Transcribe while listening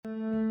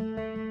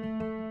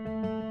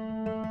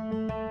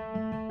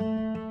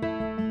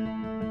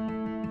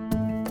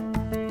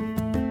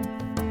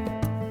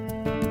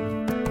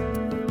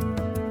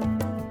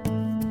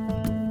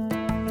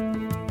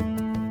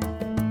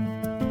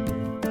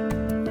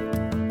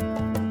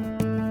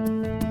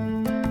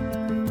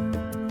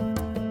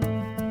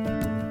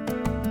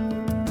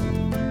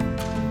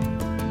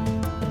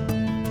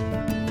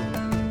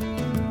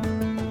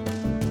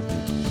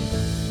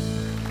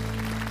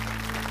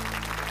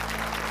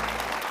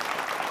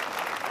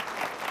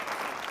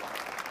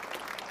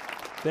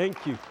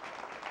Thank you.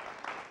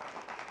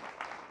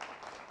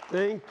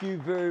 Thank you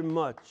very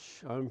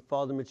much. I'm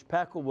Father Mitch.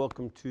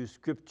 Welcome to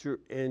Scripture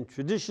and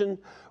Tradition,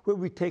 where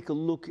we take a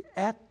look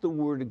at the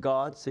Word of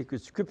God,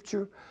 sacred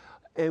Scripture,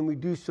 and we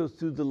do so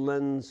through the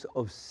lens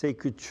of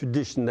sacred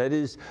tradition. That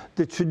is,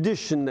 the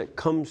tradition that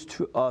comes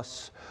to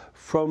us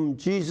from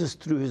Jesus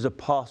through his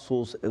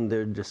apostles and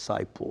their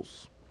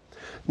disciples.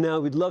 Now,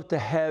 we'd love to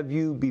have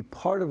you be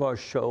part of our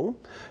show.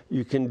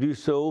 You can do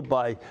so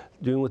by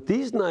doing what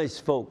these nice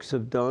folks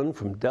have done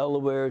from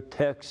Delaware,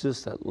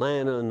 Texas,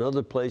 Atlanta, and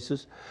other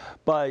places,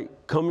 by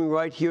coming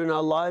right here in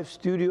our live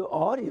studio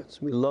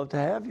audience. We'd love to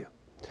have you.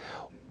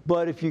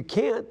 But if you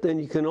can't, then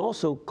you can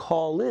also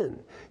call in.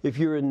 If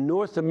you're in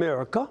North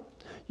America,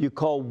 you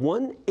call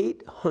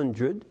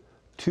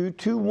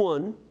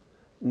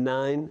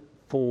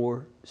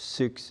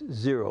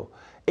 1-800-221-9460.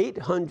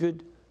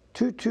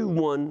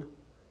 800-221-9460.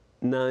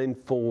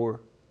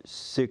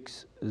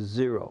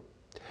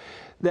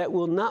 That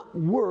will not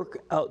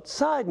work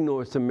outside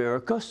North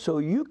America, so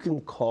you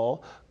can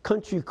call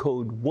country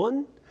code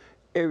 1,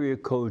 area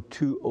code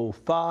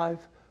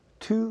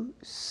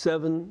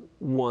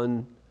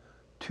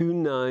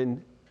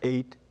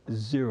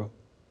 205-271-2980.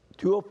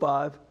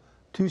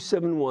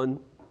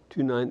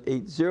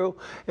 205-271-2980,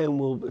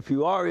 and if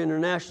you are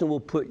international,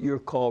 we'll put your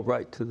call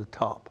right to the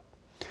top.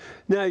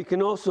 Now, you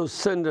can also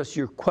send us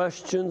your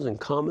questions and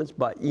comments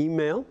by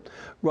email,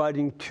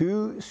 writing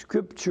to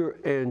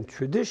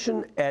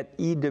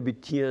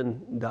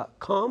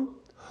scriptureandtradition@ewtn.com,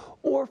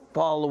 or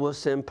follow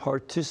us and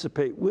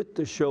participate with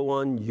the show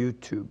on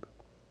YouTube.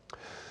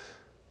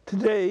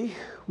 Today,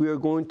 we are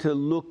going to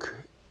look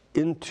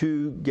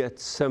into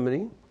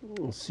Gethsemane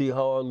and see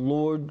how our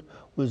Lord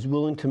was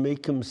willing to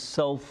make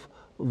himself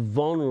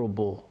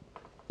vulnerable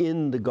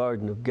in the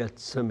Garden of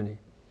Gethsemane.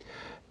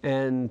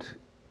 And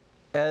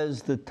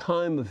as the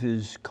time of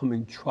his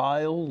coming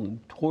trial and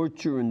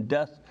torture and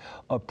death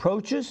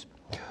approaches,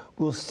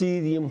 we'll see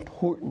the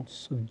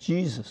importance of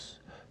Jesus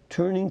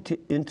turning to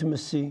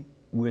intimacy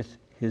with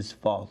his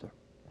Father.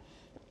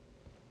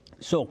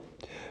 So,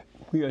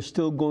 we are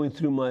still going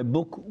through my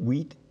book,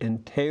 Wheat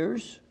and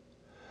Tares,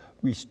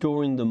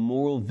 Restoring the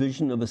Moral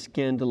Vision of a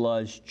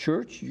Scandalized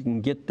Church. You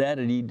can get that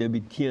at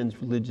EWTN's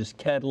Religious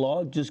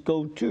Catalog. Just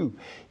go to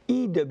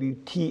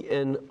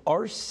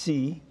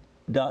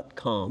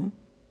EWTNRC.com.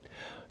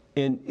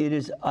 And it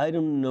is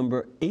item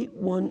number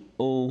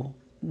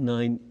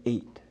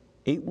 81098.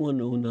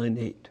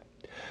 81098.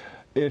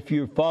 If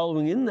you're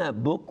following in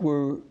that book,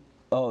 we're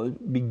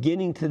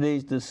beginning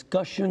today's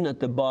discussion at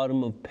the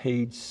bottom of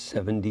page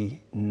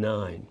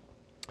 79.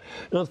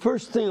 Now, the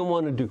first thing I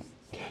want to do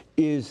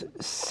is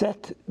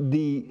set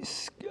the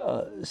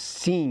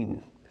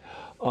scene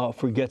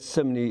for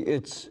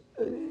Gethsemane.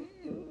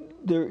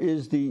 There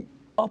is the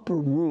upper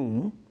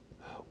room,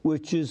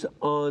 which is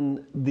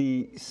on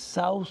the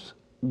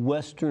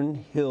southwestern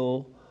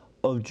hill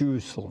of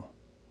Jerusalem.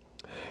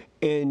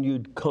 And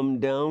you'd come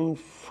down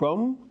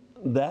from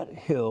that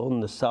hill in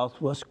the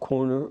southwest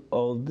corner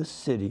of the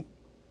city,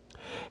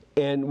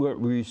 and where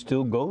we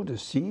still go to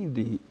see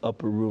the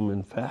upper room,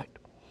 in fact.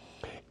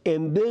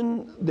 And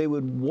then they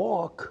would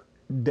walk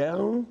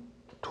down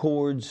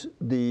towards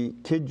the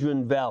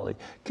Kidron Valley.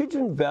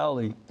 Kidron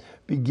Valley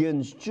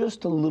begins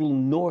just a little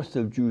north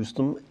of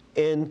Jerusalem,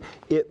 and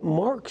it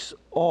marks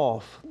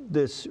off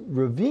this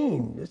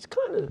ravine. It's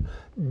kind of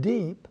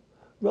deep,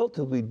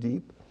 relatively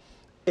deep,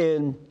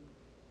 and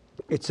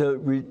it's a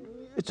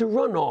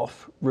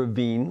runoff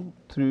ravine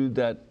through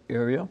that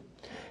area,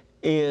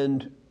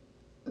 and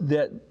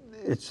that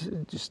it's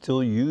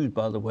still used,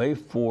 by the way,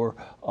 for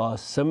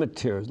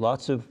cemeteries.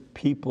 Lots of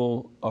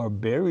people are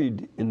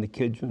buried in the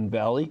Kidron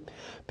Valley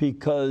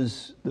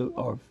because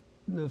the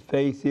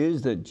faith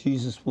is that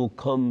Jesus will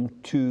come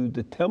to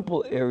the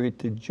temple area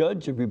to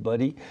judge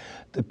everybody.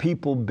 The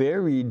people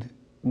buried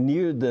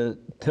near the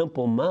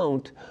Temple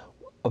Mount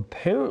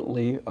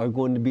apparently are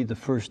going to be the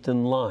first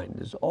in line.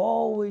 There's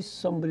always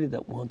somebody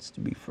that wants to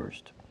be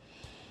first.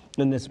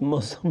 And that's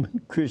Muslim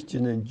and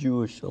Christian and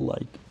Jewish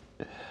alike.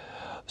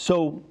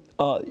 So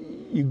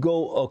you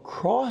go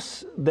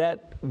across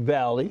that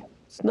valley.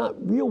 It's not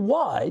real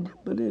wide,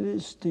 but it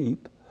is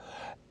steep.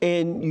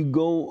 And you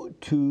go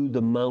to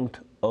the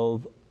Mount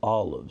of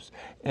Olives.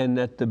 And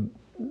at the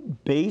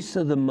base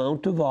of the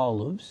Mount of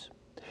Olives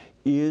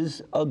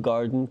is a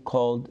garden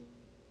called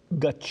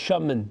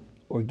Gethsemane,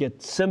 or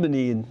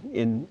Gethsemane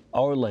in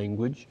our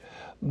language,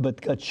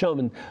 but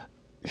Gethsemane.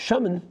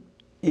 Shaman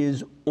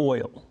is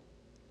oil,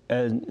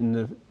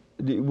 and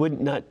it would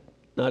not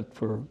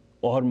for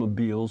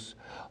automobiles.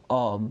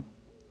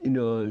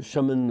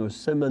 Shaman or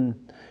semen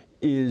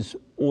is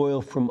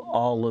oil from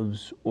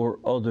olives or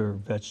other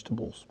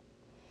vegetables.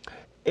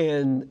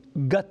 And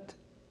gut,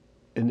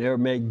 in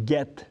Aramaic,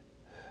 get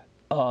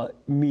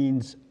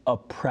means a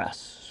press.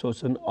 So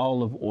it's an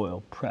olive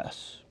oil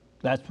press.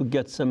 That's what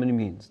Gethsemane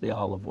means, the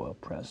olive oil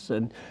press.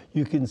 And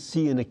you can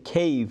see in a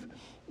cave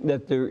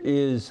that there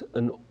is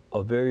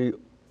a very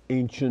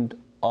ancient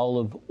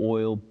olive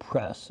oil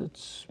press.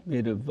 It's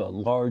made of a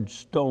large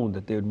stone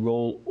that they'd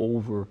roll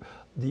over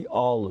the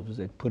olives.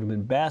 They'd put them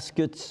in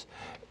baskets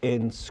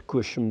and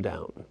squish them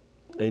down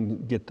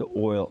and get the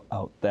oil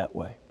out that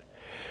way.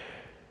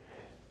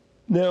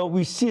 Now,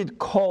 we see it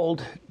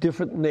called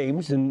different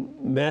names in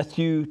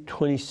Matthew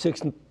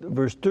 26,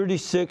 verse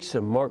 36,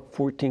 and Mark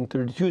 14,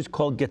 32. It's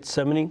called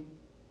Gethsemane.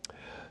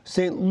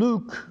 St.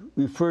 Luke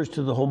refers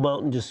to the whole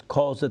mountain, just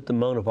calls it the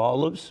Mount of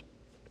Olives.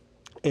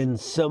 And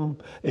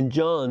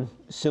John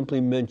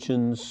simply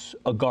mentions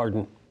a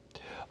garden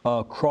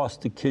across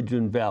the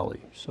Kidron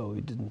Valley, so he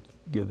didn't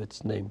give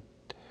its name.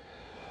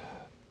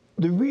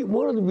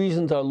 One of the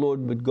reasons our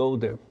Lord would go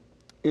there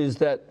is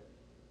that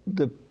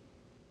the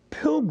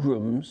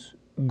pilgrims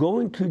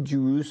going to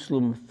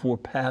Jerusalem for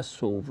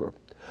Passover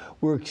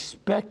were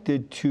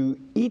expected to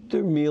eat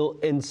their meal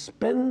and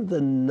spend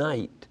the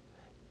night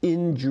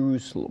in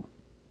Jerusalem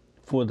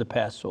for the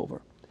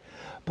Passover.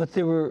 But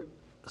there were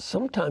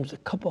sometimes a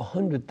couple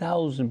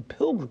 100,000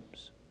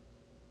 pilgrims.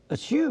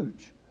 That's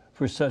huge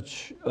for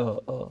such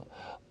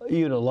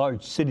even a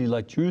large city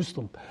like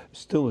Jerusalem.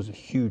 Still is a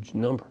huge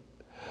number.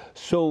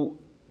 So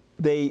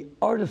they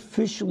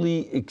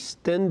artificially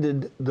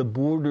extended the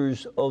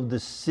borders of the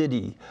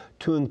city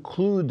to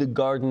include the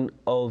Garden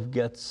of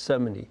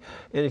Gethsemane.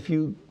 And if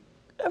you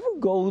ever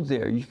go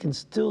there, you can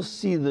still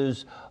see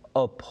there's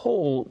a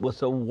pole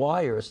with a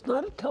wire. It's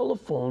not a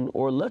telephone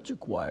or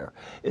electric wire.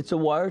 It's a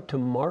wire to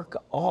mark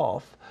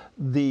off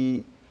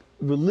the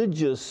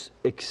religious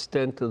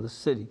extent of the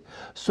city.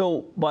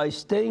 So by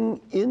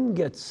staying in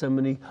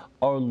Gethsemane,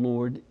 our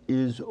Lord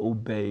is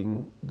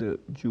obeying the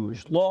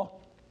Jewish law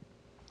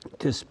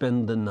to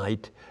spend the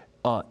night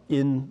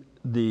in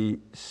the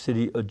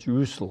city of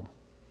Jerusalem.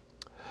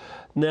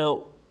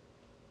 Now,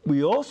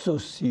 we also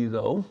see,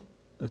 though,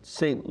 that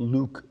St.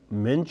 Luke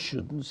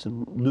mentions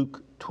in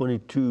Luke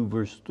 22,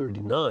 verse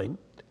 39,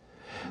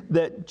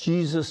 that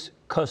Jesus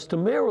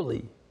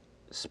customarily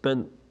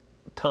spent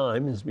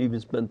time, has even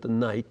spent the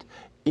night,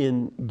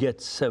 in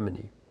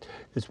Gethsemane.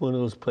 It's one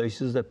of those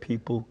places that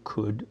people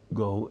could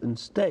go and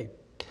stay.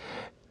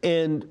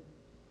 And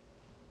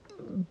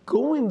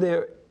going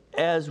there,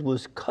 as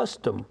was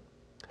custom,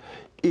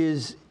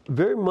 is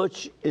very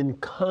much in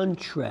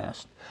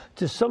contrast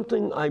to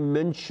something I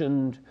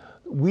mentioned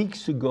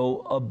weeks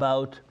ago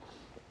about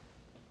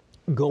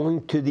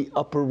going to the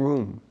upper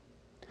room.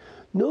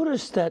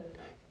 Notice that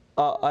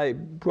I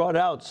brought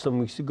out some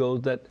weeks ago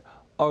that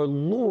our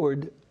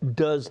Lord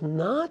does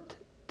not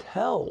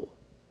tell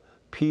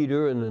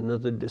Peter and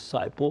another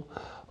disciple,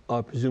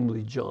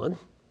 presumably John,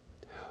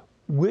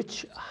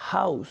 which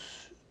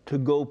house to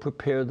go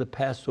prepare the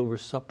Passover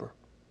supper.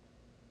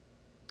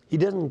 He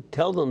doesn't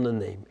tell them the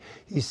name.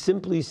 He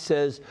simply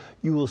says,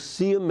 you will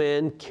see a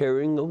man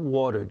carrying a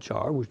water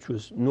jar, which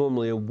was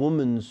normally a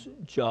woman's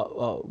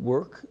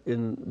work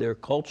in their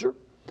culture,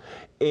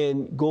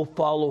 and go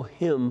follow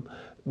him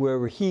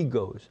wherever he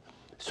goes.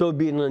 So it'd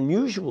be an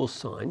unusual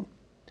sign,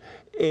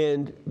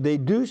 and they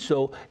do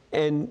so,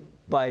 and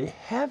by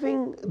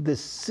having the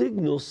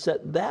signal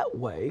set that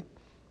way,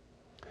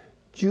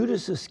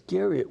 Judas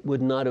Iscariot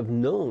would not have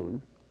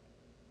known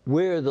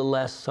where the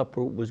Last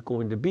Supper was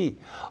going to be.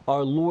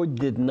 Our Lord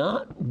did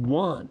not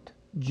want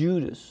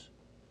Judas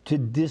to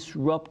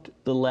disrupt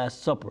the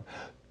Last Supper.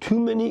 Too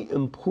many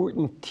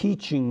important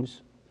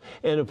teachings,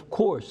 and of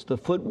course, the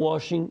foot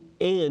washing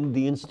and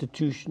the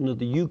institution of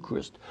the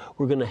Eucharist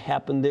were going to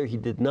happen there. He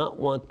did not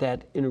want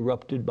that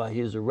interrupted by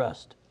his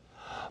arrest.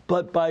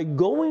 But by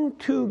going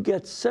to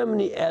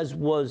Gethsemane, as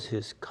was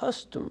his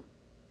custom,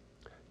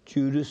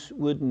 Judas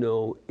would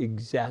know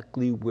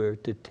exactly where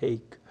to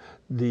take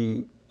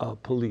the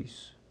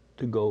police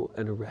to go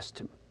and arrest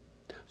him.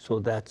 So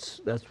that's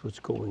what's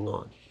going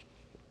on.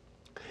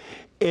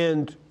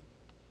 And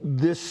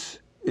this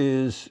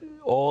is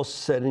all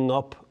setting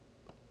up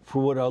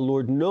for what our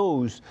Lord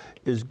knows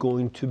is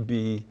going to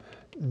be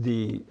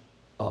the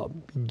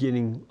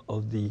beginning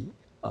of the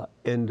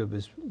end of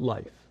his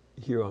life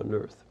here on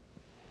earth.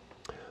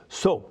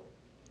 So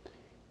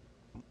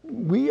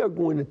we are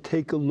going to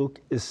take a look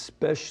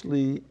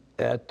especially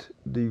at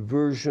the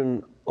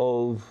version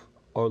of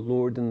our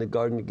Lord in the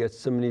Garden of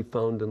Gethsemane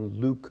found in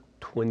Luke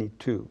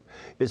 22.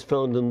 It's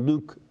found in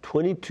Luke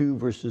 22,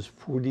 verses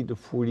 40 to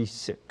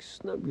 46.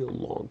 Not a real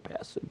long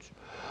passage,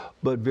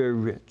 but very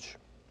rich.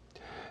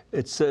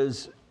 It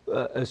says,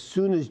 as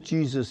soon as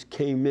Jesus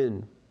came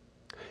in,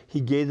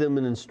 he gave them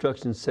an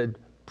instruction, said,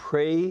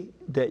 pray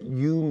that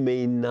you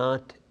may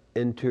not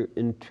enter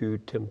into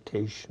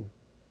temptation.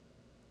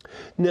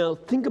 Now,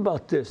 think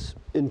about this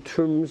in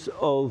terms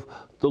of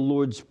the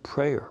Lord's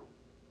Prayer.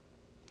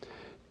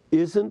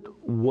 Isn't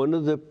one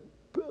of the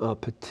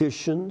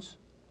petitions,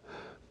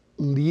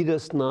 lead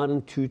us not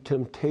into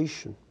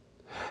temptation?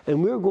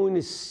 And we're going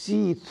to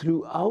see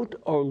throughout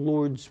our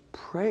Lord's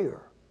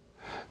Prayer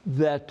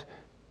that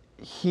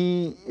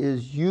he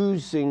is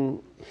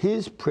using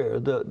his prayer,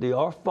 the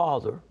Our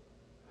Father,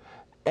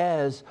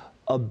 as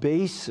a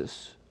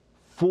basis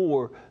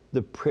for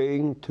the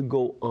praying to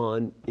go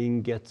on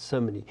in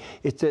Gethsemane.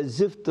 It's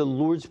as if the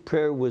Lord's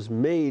Prayer was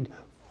made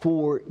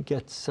for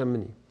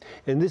Gethsemane.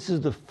 And this is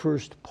the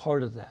first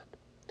part of that.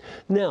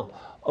 Now,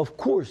 of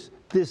course,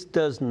 this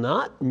does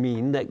not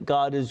mean that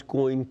God is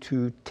going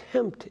to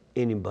tempt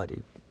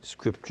anybody.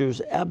 Scripture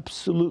is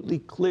absolutely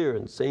clear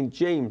in St.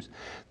 James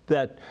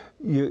that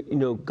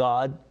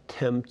God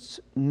tempts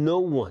no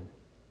one.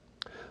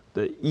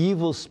 The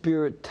evil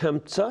spirit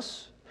tempts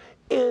us,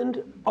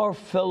 and our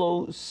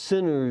fellow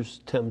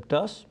sinners tempt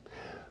us.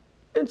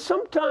 And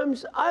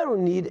sometimes I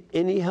don't need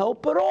any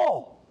help at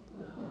all.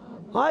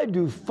 I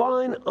do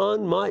fine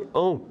on my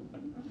own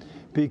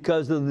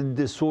because of the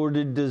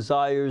disordered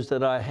desires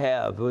that I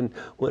have.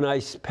 When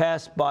I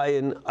pass by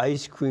an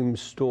ice cream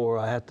store,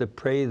 I have to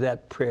pray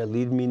that prayer,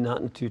 lead me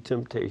not into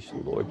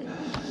temptation, Lord.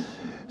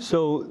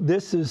 So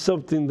this is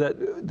something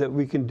that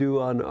we can do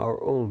on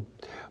our own.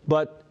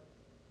 But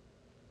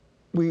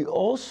we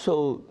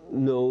also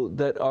know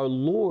that our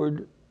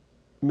Lord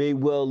may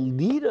well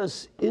lead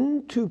us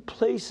into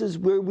places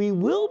where we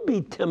will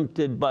be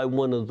tempted by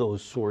one of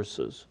those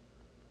sources.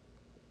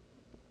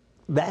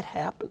 That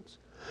happens.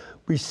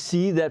 We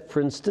see that,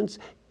 for instance,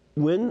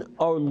 when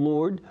our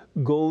Lord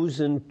goes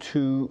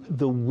into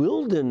the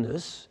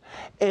wilderness,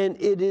 and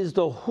it is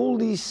the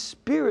Holy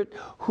Spirit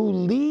who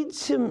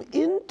leads him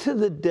into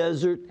the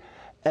desert,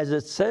 as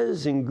it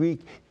says in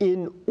Greek,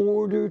 in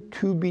order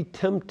to be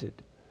tempted.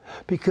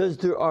 Because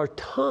there are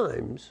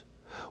times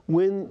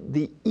when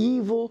the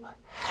evil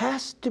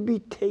has to be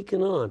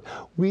taken on.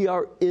 We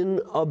are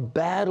in a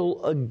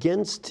battle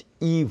against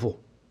evil.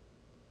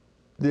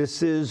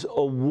 This is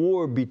a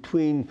war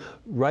between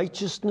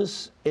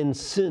righteousness and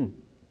sin.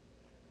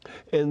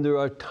 And there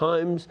are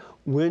times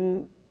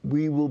when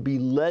we will be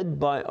led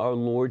by our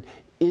Lord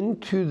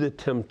into the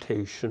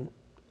temptation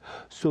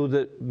so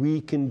that we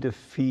can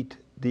defeat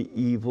the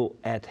evil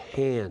at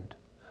hand,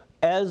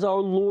 as our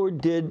Lord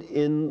did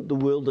in the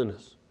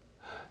wilderness.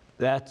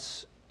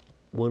 That's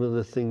one of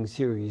the things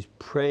here. He's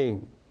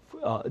praying,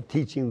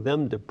 teaching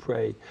them to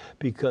pray,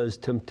 because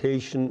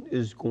temptation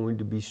is going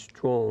to be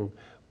strong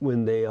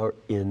when they are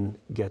in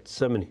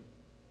Gethsemane.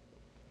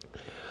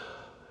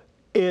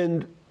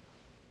 And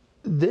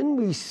then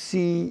we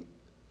see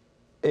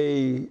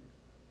a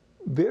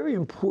very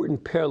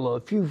important parallel.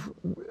 A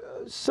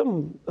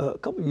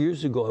couple of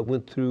years ago, I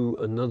went through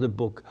another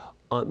book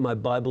on my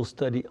Bible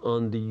study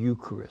on the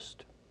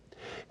Eucharist.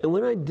 And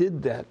when I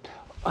did that,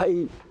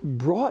 I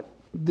brought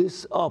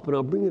this up, and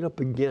I'll bring it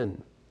up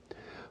again,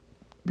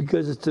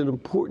 because it's an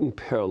important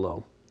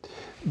parallel,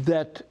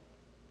 that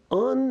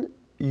on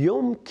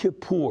Yom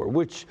Kippur,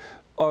 which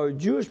our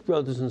Jewish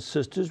brothers and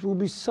sisters will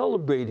be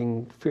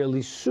celebrating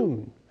fairly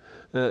soon.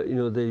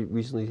 They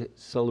recently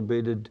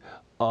celebrated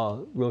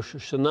Rosh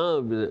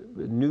Hashanah,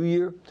 the New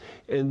Year,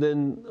 and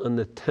then on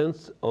the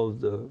 10th of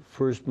the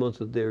first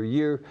month of their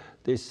year,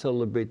 they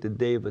celebrate the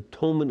Day of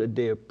Atonement, a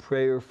day of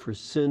prayer for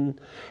sin.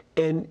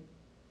 And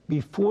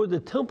before the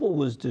temple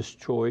was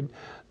destroyed,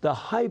 the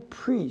high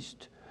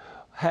priest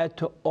had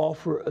to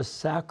offer a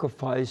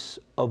sacrifice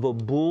of a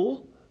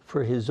bull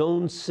for his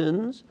own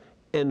sins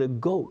and a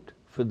goat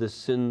for the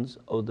sins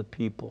of the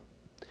people.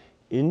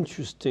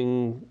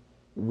 Interesting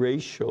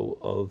ratio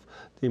of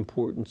the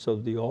importance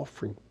of the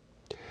offering.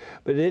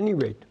 But at any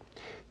rate,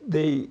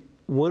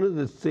 one of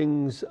the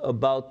things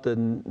about the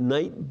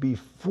night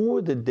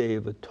before the Day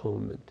of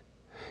Atonement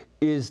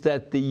is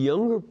that the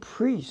younger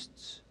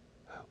priests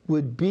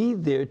would be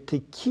there to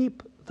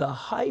keep the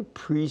high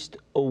priest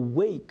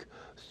awake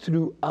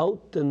throughout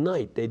the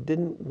night. They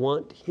didn't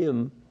want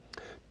him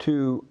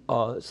to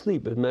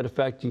sleep. As a matter of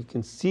fact, you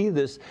can see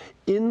this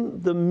in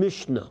the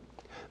Mishnah.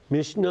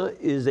 Mishnah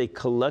is a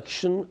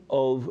collection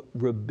of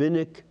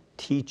rabbinic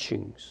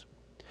teachings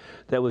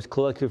that was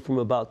collected from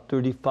about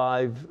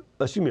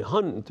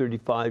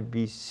 135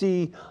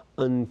 BC,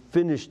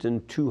 unfinished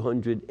in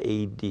 200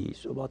 AD,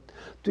 so about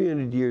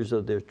 300 years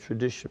of their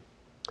tradition.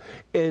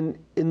 And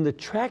in the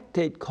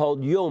tractate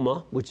called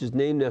Yoma, which is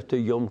named after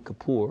Yom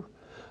Kippur,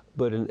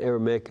 but in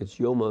Aramaic it's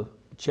Yoma,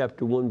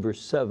 chapter 1,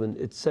 verse 7,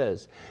 it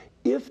says,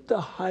 if the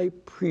high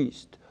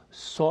priest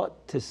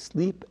sought to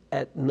sleep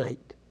at night,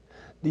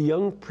 the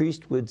young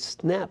priest would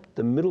snap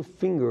the middle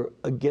finger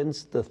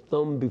against the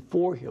thumb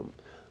before him,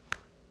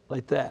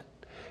 like that.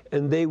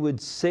 And they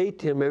would say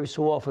to him every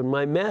so often,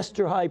 my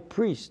master high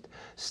priest,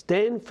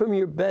 stand from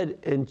your bed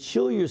and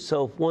chill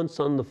yourself once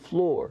on the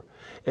floor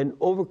and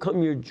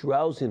overcome your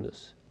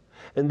drowsiness.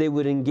 And they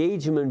would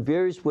engage him in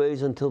various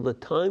ways until the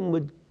time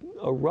would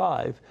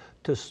arrive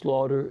to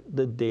slaughter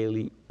the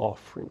daily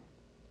offering.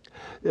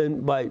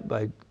 And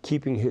by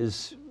keeping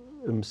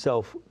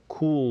himself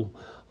cool,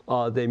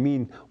 they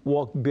mean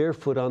walk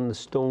barefoot on the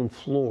stone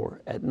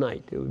floor at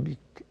night. It would be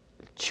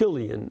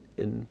chilly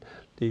in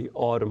the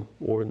autumn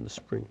or in the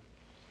spring.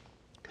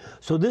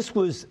 So this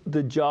was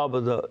the job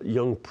of the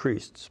young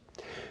priests.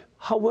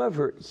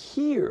 However,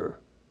 here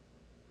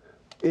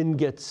in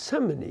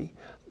Gethsemane,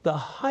 the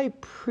high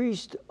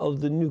priest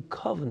of the new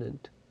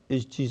covenant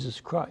is Jesus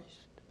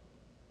Christ.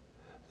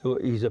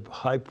 He's a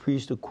high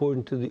priest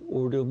according to the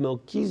order of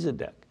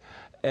Melchizedek,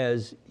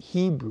 as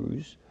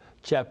Hebrews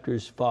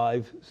chapters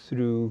 5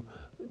 through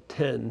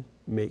 10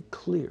 make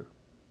clear.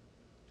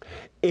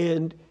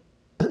 And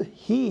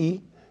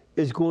he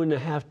is going to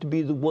have to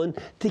be the one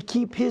to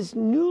keep his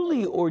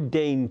newly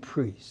ordained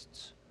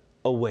priests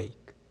awake.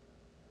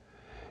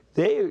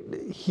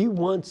 He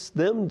wants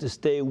them to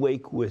stay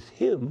awake with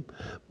him,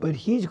 but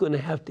he's going to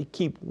have to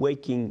keep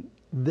waking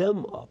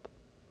them up.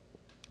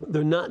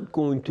 They're not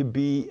going to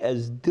be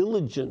as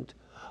diligent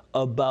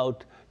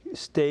about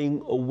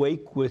staying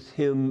awake with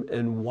him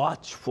and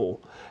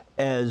watchful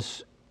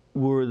as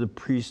were the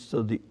priests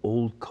of the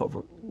old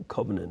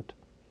covenant.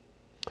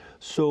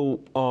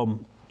 So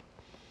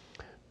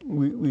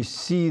we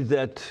see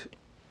that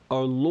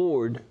our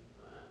Lord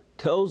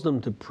tells them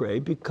to pray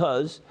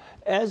because,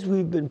 as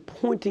we've been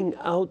pointing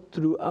out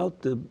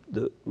throughout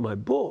my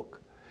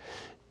book,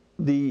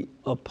 the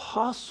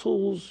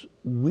apostles'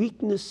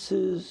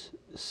 weaknesses,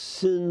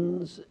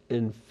 sins,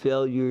 and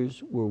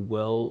failures were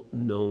well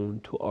known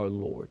to our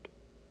Lord.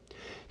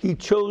 He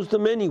chose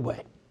them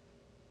anyway,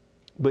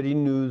 but he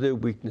knew their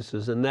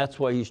weaknesses, and that's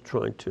why he's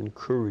trying to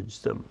encourage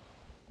them.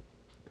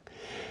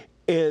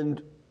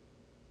 And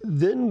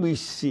then we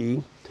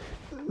see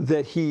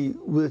that he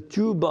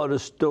withdrew about a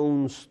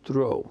stone's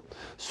throw.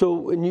 So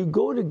when you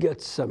go to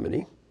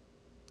Gethsemane,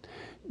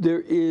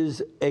 there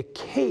is a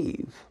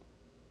cave,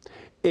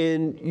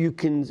 and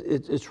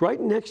it's right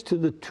next to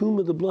the tomb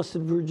of the Blessed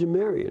Virgin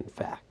Mary, in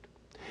fact.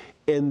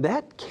 And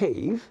that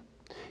cave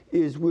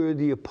is where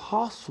the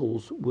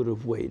apostles would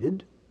have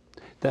waited.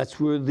 That's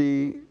where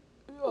the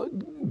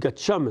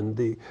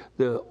Gethsemane,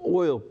 the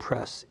oil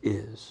press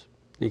is.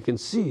 You can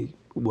see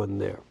one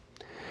there.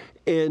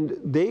 And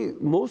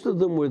most of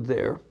them were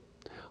there,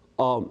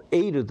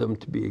 8 of them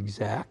to be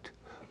exact.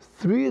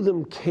 3 of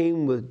them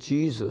came with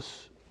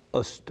Jesus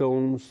a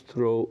stone's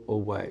throw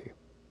away,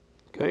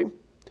 okay?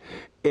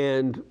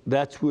 And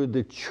that's where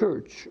the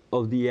church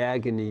of the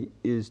agony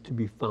is to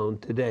be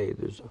found today.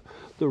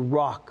 The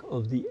rock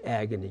of the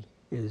agony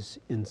is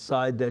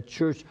inside that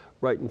church,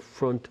 right in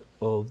front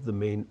of the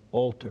main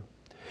altar.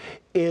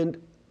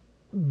 And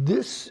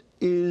this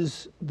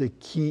is the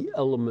key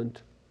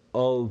element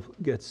of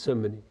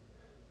Gethsemane.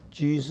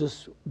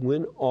 Jesus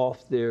went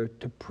off there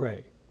to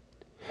pray.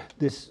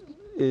 This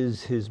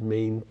is his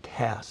main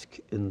task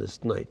in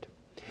this night.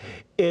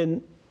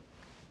 And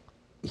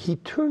he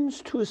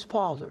turns to his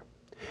Father.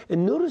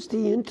 And notice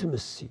the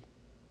intimacy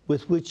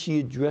with which he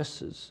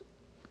addresses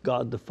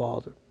God the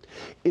Father.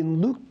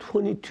 In Luke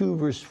 22,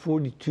 verse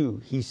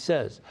 42, he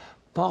says,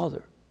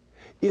 Father,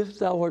 if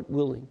thou art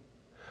willing,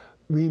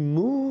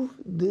 remove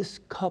this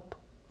cup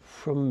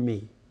from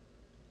me.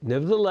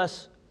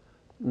 Nevertheless,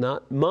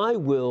 not my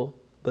will,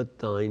 but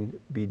thine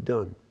be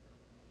done.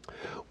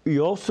 We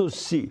also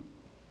see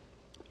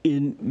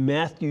in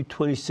Matthew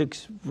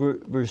 26,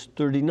 verse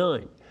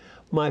 39,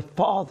 my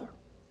Father,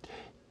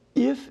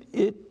 if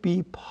it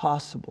be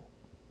possible,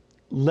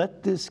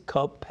 let this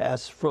cup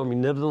pass from me.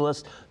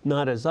 Nevertheless,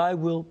 not as I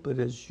will, but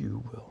as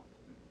you will.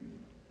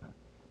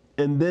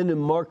 And then in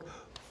Mark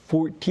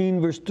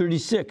 14, verse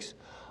 36,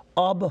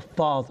 Abba,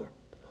 Father,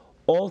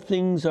 all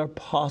things are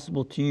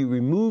possible to you.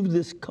 Remove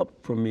this cup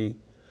from me,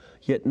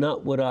 yet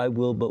not what I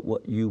will, but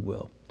what you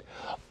will.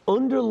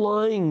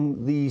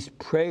 Underlying these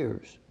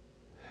prayers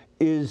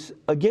is,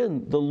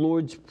 again, the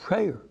Lord's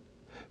Prayer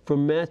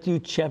from Matthew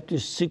chapter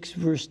 6,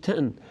 verse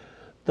 10.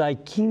 Thy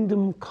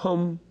kingdom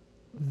come,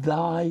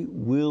 thy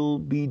will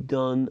be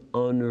done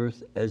on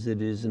earth as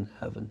it is in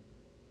heaven.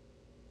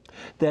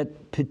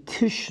 That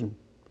petition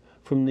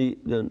from the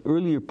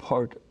earlier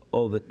part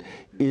of it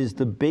is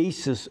the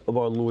basis of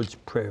our Lord's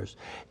prayers.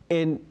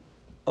 And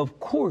of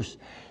course,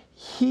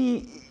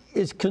 he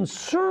is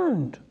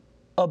concerned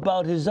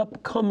about his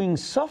upcoming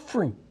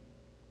suffering.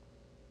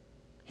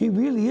 He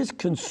really is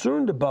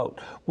concerned about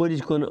what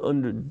he's going to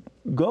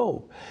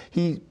undergo.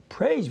 He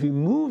prays,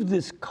 remove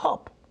this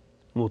cup.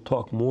 We'll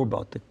talk more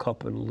about the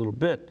cup in a little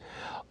bit.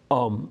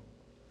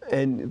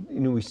 And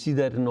we see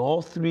that in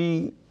all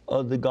 3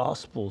 of the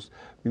Gospels.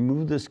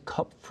 Remove this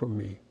cup from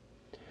me.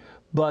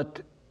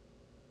 But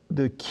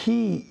the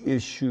key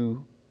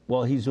issue,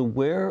 while he's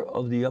aware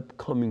of the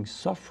upcoming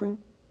suffering,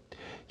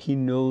 he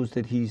knows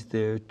that he's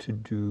there to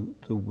do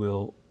the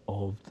will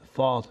of the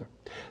Father.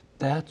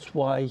 That's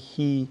why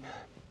he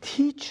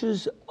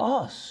teaches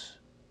us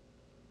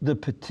the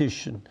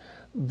petition,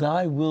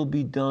 thy will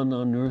be done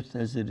on earth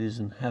as it is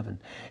in heaven.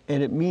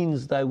 And it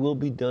means thy will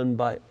be done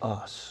by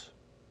us,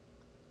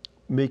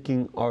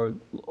 making our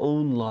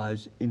own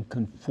lives in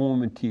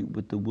conformity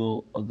with the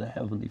will of the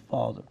Heavenly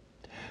Father.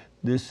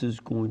 This is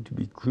going to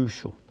be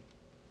crucial.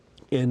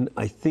 And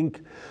I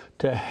think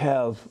to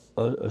have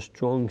a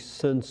strong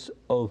sense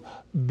of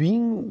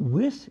being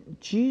with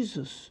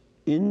Jesus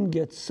in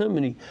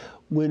Gethsemane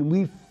when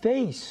we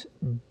face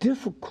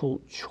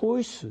difficult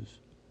choices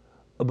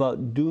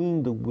about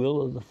doing the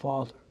will of the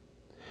Father,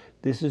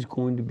 this is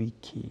going to be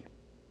key.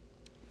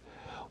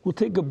 We'll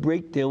take a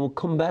break there, and we'll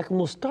come back, and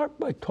we'll start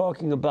by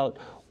talking about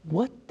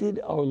what did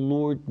our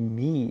Lord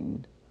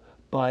mean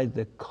by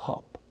the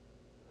cup.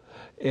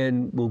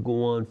 And we'll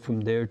go on from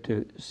there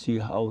to see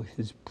how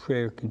his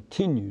prayer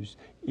continues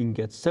in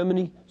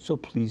Gethsemane, so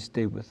please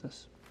stay with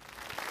us.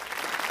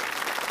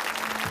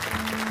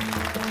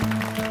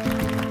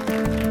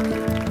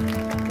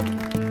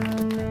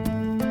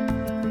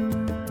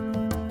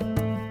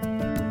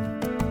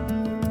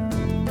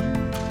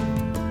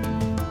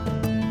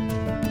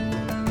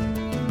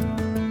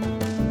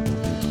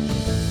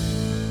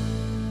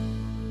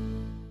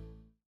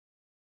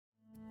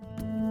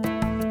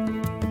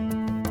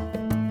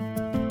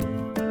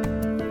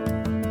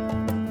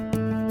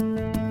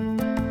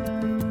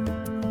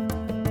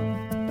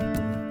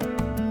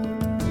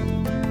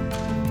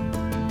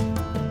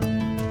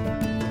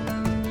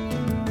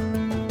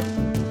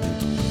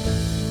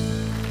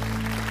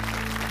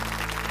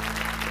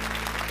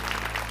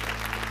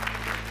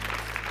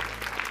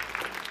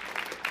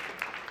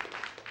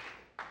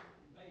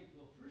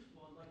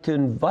 like to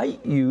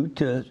invite you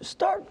to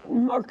start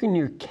marking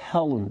your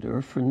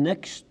calendar for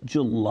next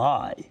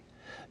July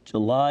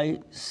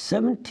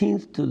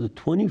 17th to the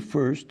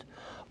 21st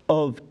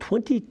of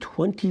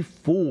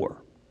 2024.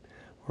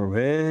 We're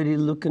already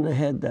looking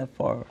ahead that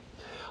far,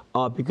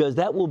 because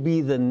that will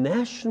be the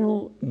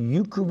National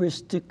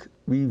Eucharistic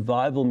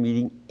Revival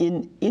Meeting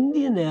in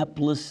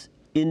Indianapolis,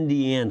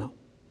 Indiana.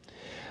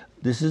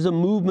 This is a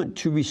movement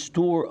to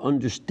restore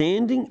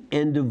understanding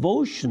and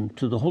devotion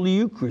to the Holy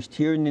Eucharist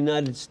here in the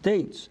United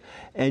States,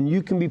 and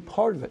you can be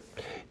part of it.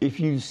 If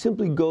you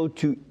simply go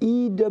to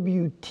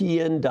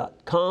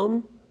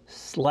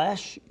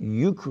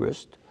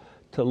ewtn.com/Eucharist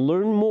to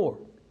learn more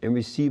and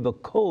receive a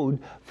code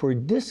for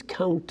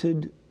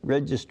discounted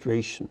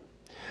registration.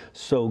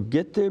 So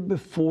get there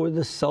before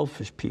the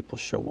selfish people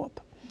show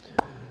up.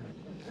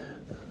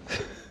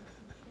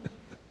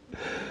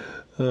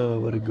 Oh,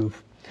 what a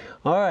goof.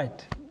 All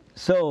right.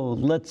 So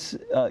let's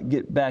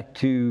get back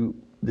to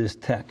this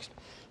text.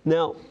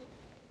 Now,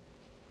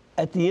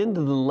 at the end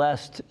of the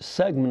last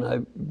segment, I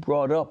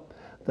brought up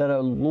that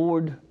our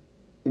Lord,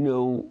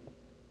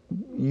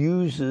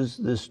 uses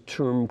this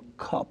term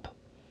cup.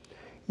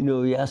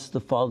 He asked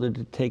the Father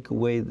to take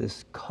away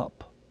this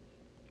cup.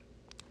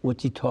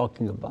 What's he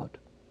talking about?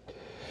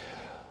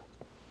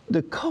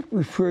 The cup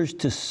refers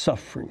to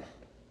suffering.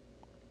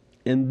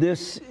 And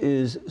this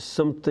is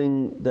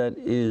something that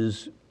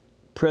is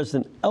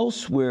present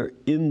elsewhere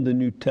in the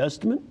New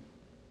Testament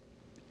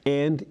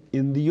and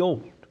in the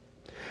Old.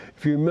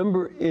 If you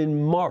remember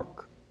in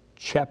Mark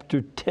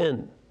chapter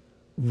 10,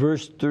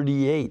 verse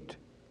 38,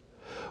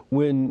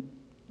 when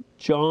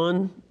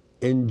John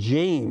and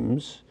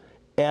James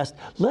asked,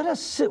 let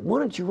us sit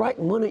one at your right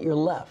and one at your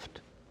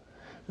left.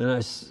 And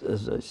as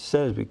I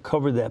said, as we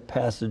covered that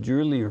passage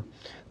earlier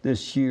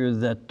this year,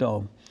 that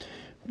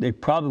they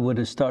probably would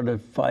have started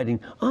fighting.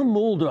 I'm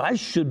older, I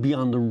should be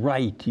on the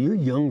right. You're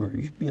younger,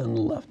 you should be on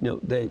the left. No,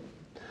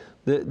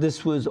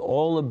 this was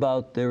all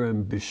about their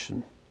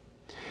ambition.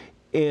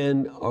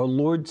 And our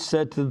Lord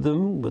said to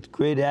them with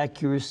great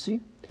accuracy,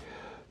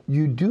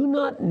 you do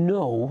not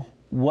know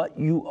what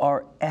you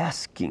are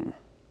asking.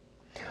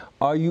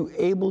 Are you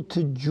able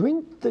to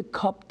drink the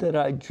cup that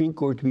I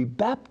drink, or to be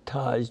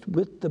baptized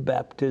with the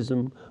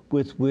baptism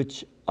with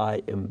which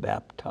I am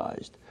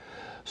baptized?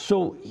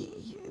 So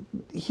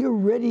he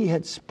already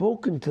had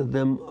spoken to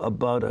them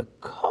about a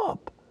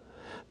cup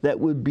that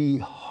would be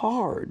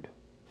hard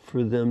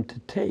for them to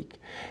take.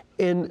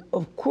 And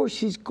of course,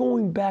 he's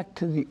going back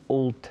to the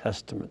Old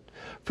Testament.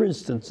 For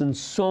instance, in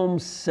Psalm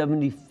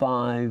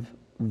 75,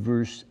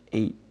 verse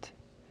 8,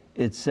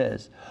 it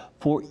says,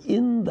 for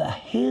in the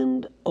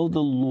hand of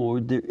the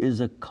Lord there is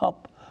a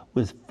cup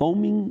with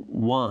foaming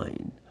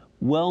wine,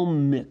 well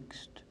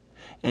mixed,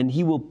 and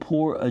he will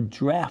pour a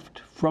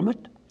draught from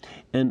it,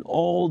 and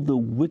all the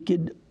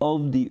wicked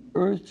of the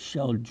earth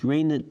shall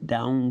drain it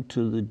down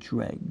to the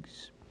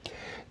dregs.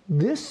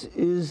 This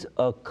is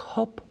a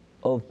cup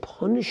of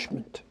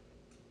punishment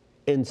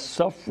and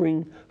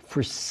suffering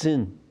for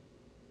sin.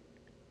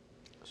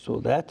 So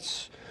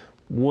that's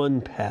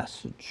one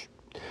passage.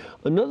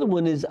 Another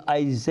one is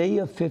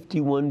Isaiah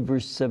 51,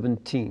 verse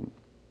 17,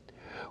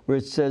 where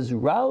it says,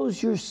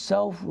 rouse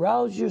yourself,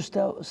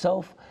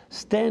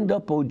 stand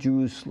up, O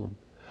Jerusalem,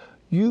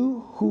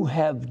 you who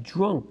have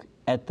drunk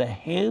at the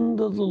hand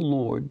of the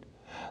Lord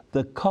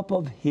the cup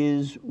of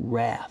his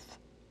wrath,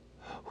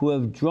 who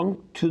have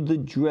drunk to the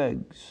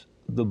dregs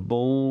the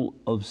bowl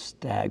of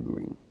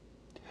staggering.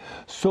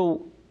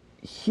 So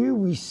here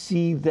we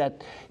see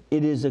that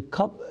it is a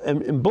cup,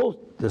 in both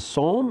the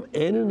Psalm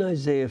and in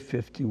Isaiah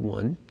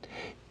 51,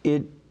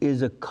 it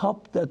is a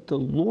cup that the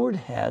Lord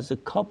has, a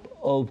cup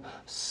of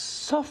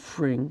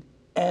suffering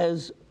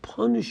as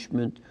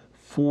punishment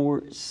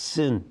for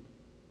sin,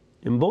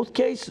 in both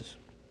cases.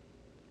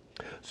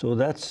 So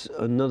that's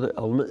another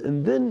element.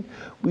 And then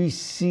we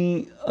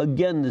see,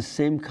 again, the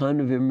same kind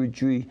of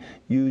imagery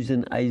used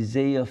in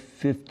Isaiah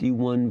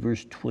 51,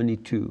 verse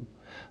 22.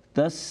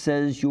 Thus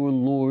says your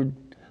Lord,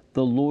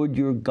 the Lord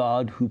your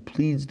God, who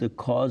pleads the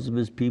cause of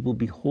his people,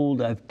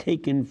 behold, I've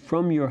taken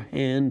from your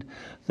hand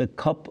the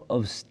cup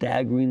of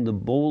staggering, the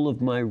bowl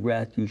of my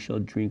wrath you shall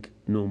drink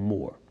no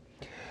more.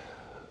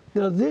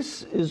 Now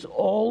this is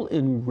all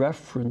in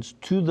reference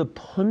to the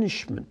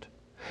punishment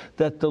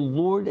that the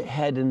Lord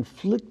had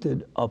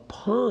inflicted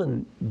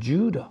upon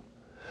Judah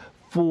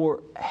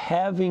for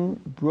having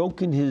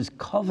broken his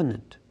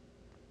covenant.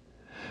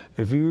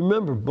 If you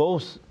remember,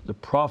 both the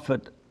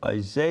prophet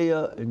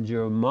Isaiah and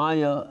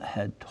Jeremiah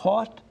had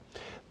taught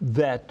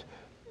that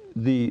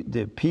the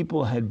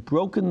people had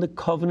broken the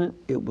covenant,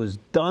 it was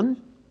done,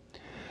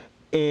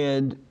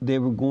 and they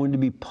were going to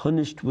be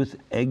punished with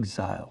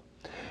exile.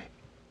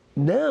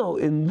 Now,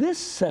 in this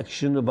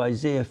section of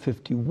Isaiah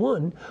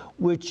 51,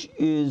 which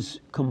is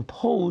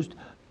composed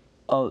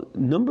a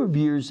number of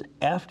years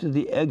after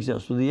the exile,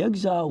 so the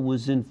exile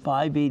was in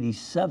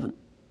 587.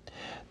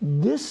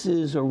 This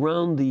is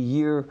around the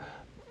year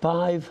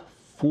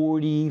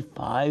 540,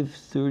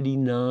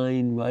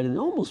 539, right, and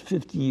almost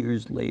 50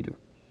 years later.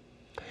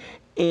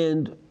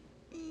 And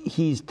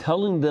he's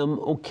telling them,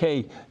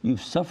 okay,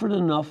 you've suffered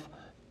enough,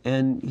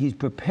 and he's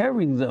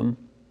preparing them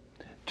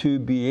to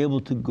be able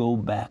to go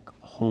back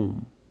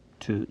home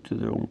to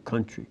their own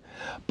country.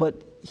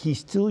 But he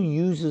still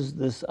uses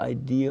this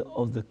idea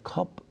of the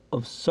cup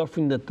of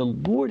suffering that the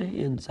Lord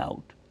hands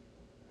out.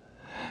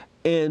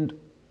 And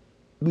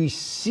we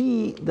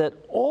see that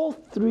all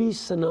three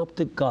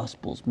synoptic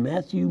gospels,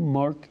 Matthew,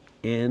 Mark,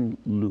 and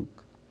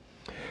Luke,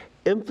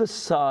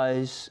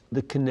 emphasize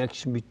the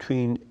connection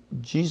between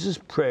Jesus'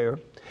 prayer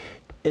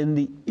and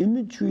the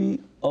imagery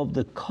of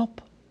the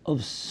cup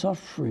of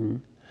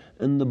suffering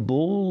and the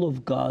bowl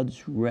of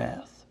God's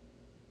wrath.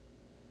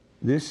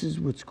 This is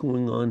what's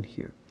going on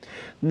here.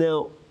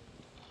 Now,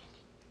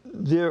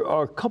 there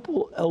are a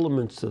couple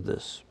elements of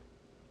this.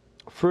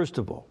 First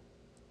of all,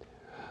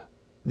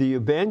 the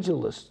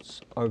evangelists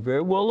are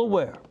very well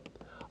aware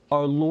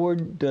our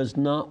Lord does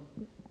not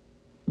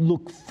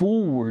look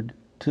forward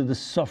to the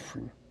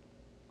suffering.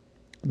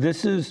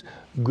 This is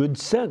good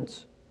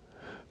sense.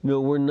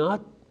 No, we're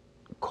not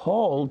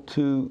called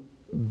to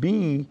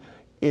be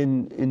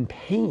in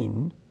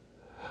pain,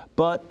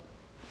 but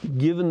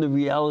given the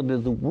reality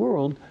of the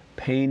world,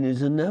 pain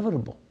is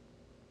inevitable.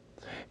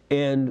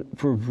 And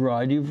for a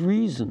variety of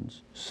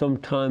reasons.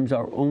 Sometimes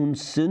our own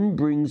sin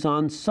brings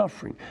on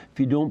suffering. If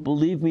you don't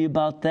believe me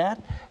about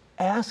that,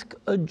 ask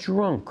a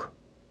drunk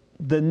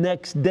the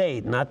next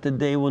day, not the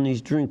day when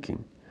he's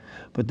drinking,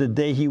 but the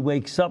day he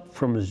wakes up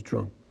from his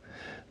drunk,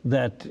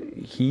 that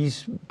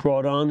he's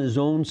brought on his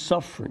own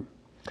suffering.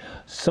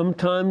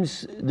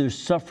 Sometimes there's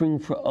suffering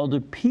for other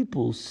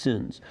people's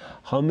sins.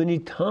 How many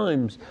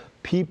times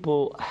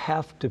people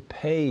have to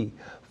pay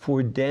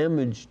for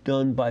damage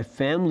done by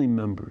family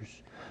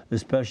members,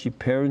 especially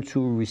parents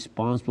who are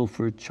responsible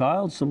for a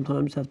child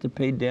sometimes have to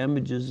pay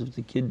damages if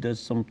the kid does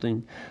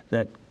something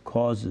that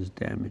causes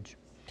damage.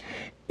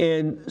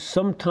 And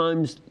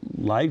sometimes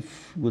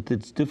life with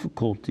its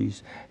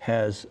difficulties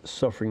has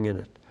suffering in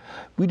it.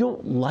 We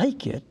don't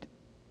like it,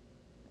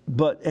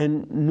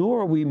 and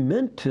nor are we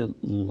meant to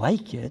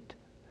like it,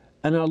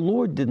 and our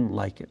Lord didn't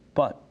like it,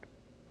 but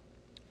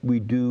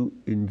we do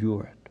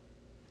endure it.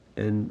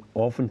 And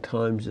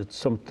oftentimes it's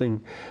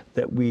something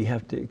that we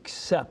have to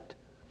accept.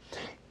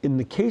 In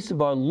the case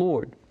of our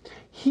Lord,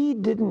 he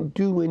didn't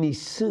do any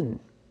sin.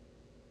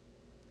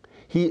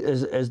 He,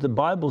 as the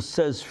Bible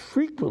says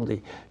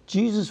frequently,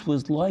 Jesus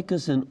was like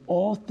us in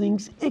all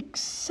things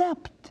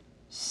except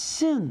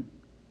sin.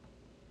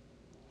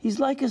 He's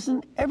like us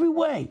in every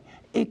way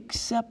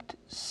except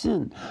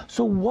sin.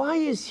 So why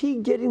is he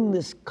getting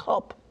this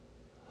cup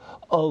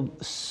of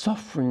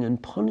suffering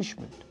and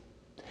punishment?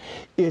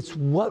 It's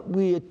what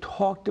we had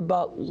talked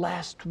about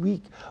last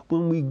week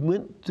when we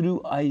went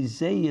through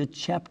Isaiah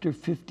chapter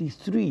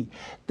 53,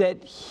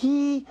 that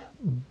he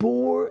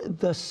bore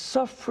the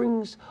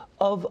sufferings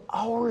of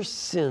our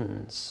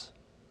sins.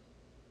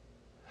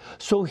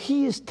 So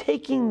he is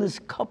taking this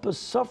cup of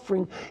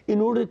suffering in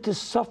order to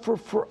suffer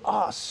for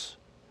us.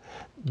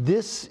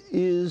 This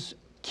is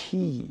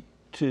key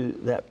to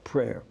that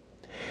prayer.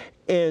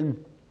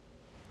 And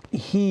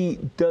he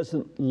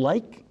doesn't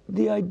like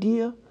the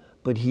idea,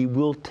 but he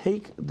will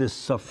take this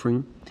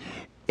suffering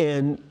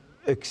and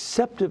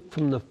accept it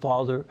from the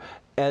Father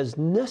as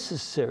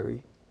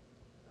necessary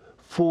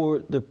for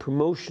the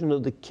promotion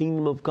of the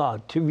kingdom of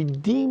God, to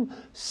redeem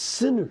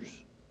sinners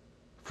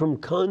from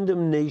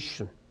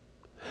condemnation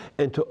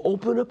and to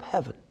open up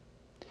heaven.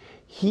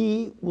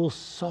 He will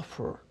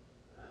suffer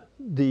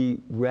the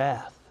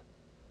wrath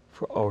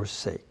for our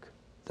sake.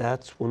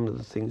 That's one of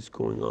the things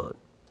going on.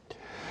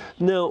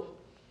 Now,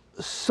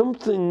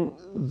 something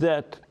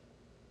that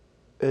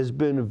has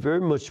been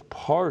very much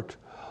part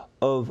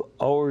of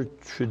our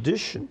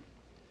tradition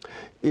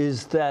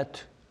is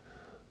that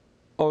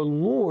our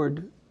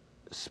Lord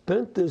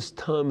spent this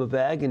time of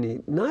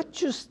agony not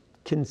just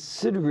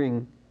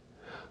considering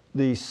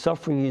the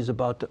suffering he's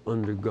about to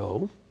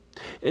undergo,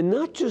 and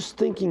not just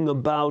thinking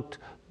about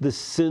the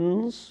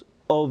sins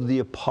of the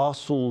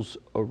apostles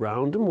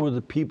around him or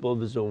the people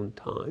of his own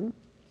time,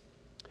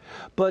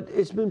 but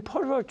it's been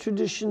part of our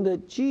tradition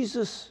that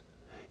Jesus,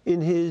 in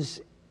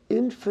his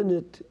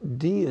infinite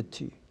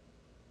deity,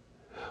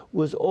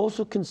 was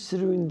also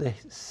considering the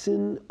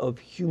sin of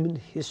human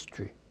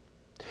history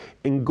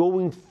and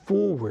going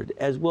forward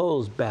as well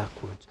as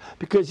backwards,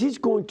 because he's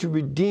going to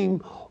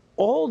redeem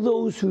all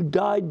those who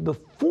died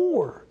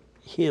before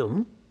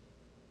him,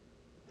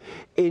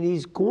 and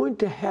he's going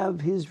to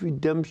have his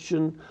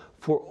redemption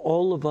for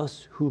all of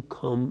us who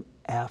come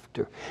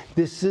after.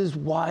 This is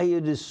why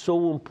it is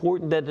so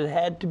important that it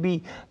had to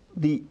be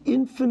the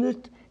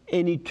infinite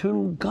and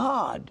eternal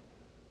God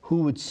who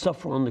would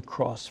suffer on the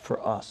cross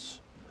for us.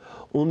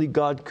 Only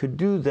God could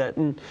do that.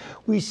 And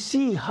we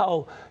see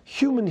how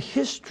human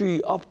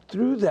history up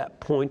through that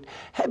point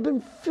had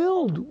been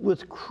filled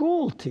with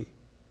cruelty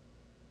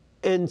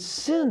and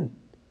sin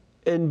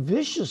and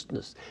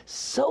viciousness,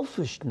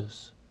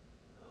 selfishness,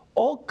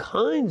 all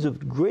kinds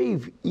of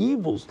grave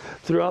evils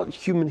throughout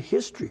human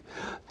history.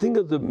 Think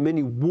of the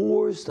many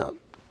wars, the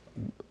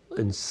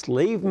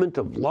enslavement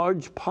of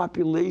large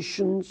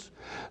populations,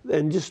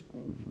 and just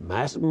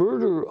mass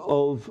murder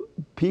of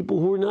people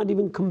who were not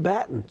even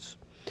combatants.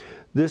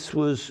 This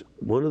was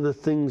one of the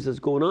things that's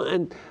going on.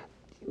 And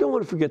you don't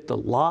want to forget the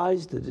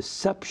lies, the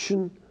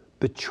deception,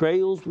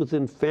 betrayals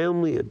within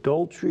family,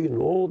 adultery, and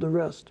all the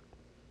rest.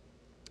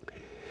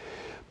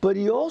 But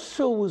he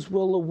also was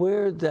well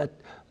aware that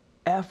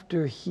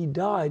after he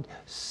died,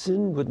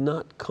 sin would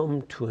not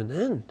come to an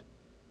end,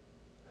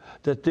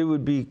 that there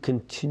would be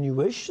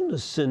continuation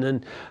of sin.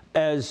 And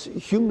as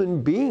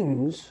human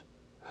beings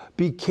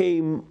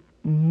became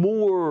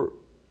more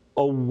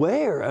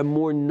aware and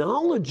more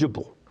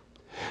knowledgeable,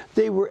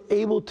 they were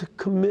able to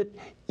commit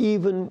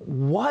even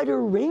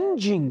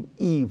wider-ranging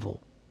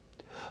evil,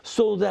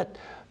 so that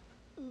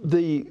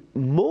the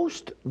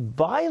most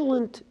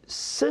violent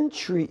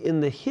century in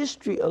the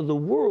history of the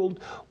world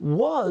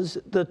was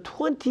the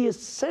 20th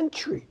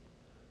century,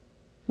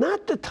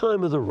 not the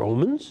time of the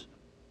Romans.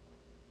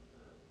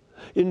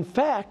 In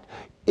fact,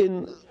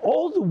 in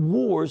all the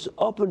wars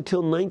up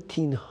until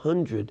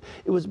 1900,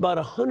 it was about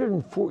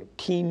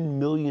 114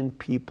 million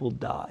people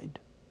died.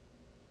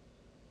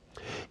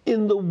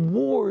 In the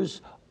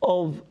wars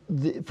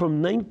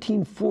from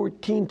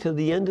 1914 to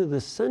the end of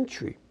the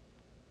century,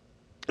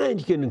 and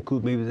you can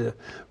include maybe the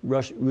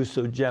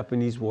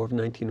Russo-Japanese War of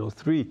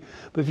 1903,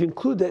 but if you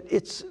include that,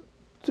 it's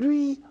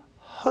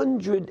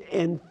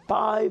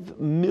 305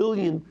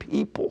 million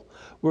people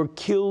were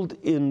killed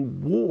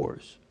in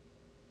wars.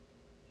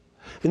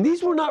 And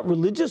these were not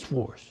religious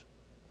wars.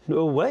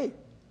 No way.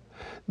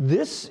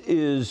 This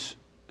is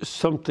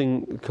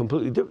something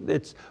completely different.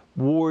 It's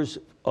wars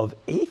of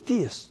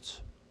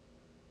atheists,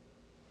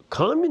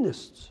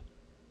 communists,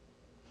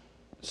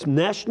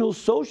 National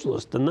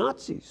Socialists, the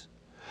Nazis.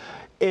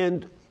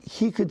 And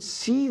he could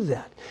see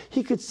that.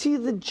 He could see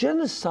the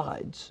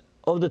genocides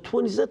of the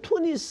 20s. The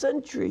 20th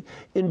century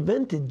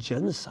invented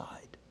genocide.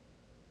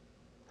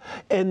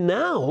 And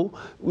now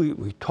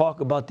we talk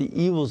about the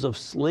evils of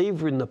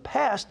slavery in the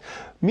past.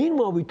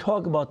 Meanwhile, we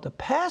talk about the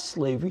past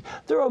slavery.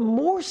 There are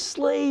more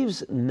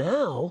slaves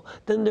now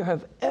than there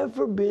have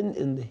ever been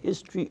in the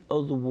history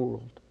of the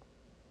world.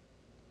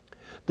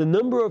 The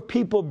number of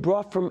people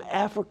brought from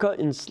Africa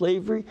in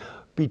slavery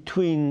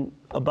between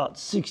about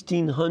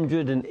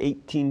 1600 and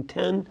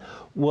 1810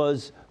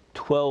 was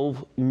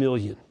 12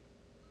 million.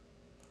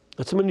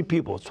 That's how many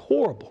people. It's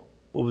horrible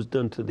what was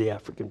done to the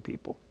African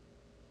people.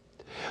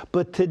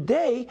 But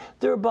today,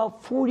 there are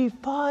about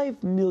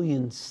 45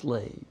 million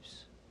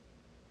slaves.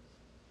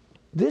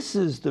 This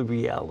is the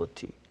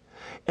reality.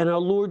 And our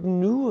Lord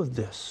knew of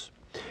this.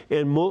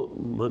 And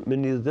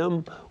many of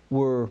them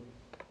were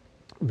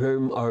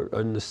are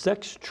in the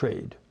sex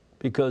trade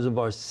because of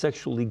our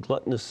sexually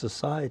gluttonous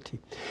society.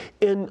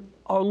 And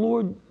our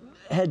Lord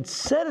had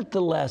said at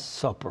the Last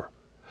Supper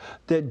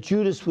that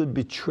Judas would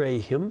betray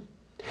him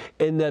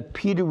and that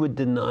Peter would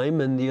deny him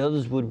and the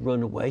others would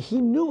run away.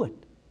 He knew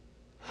it.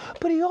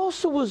 But he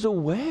also was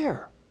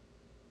aware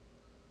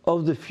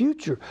of the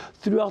future.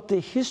 Throughout the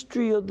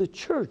history of the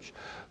church,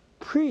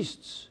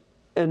 priests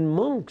and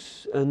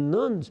monks and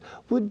nuns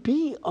would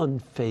be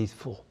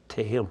unfaithful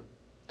to him.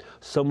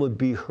 Some would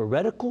be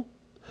heretical.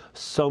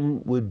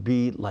 Some would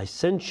be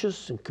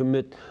licentious and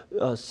commit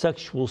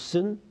sexual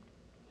sin.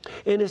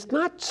 And it's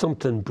not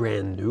something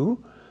brand new.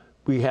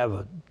 We have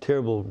a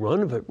terrible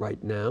run of it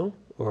right now,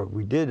 or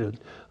we did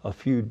a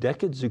few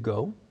decades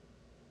ago.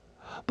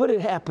 But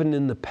it happened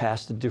in the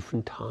past at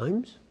different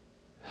times.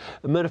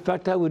 As a matter of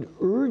fact, I would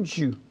urge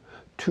you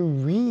to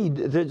read,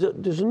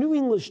 there's a New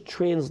English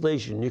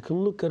translation, you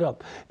can look it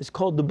up. It's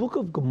called the Book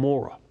of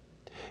Gomorrah.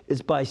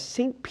 It's by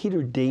St.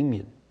 Peter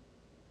Damian.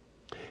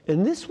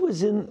 And this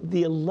was in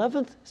the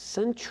 11th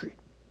century.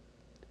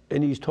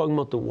 And he's talking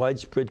about the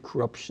widespread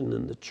corruption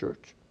in the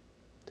church.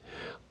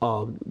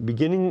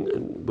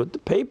 Beginning with the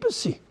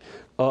papacy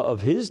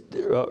of his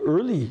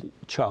early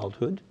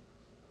childhood.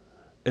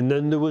 And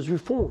then there was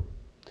reform.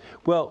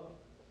 Well,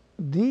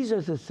 these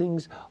are the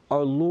things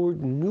our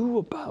Lord knew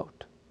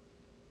about.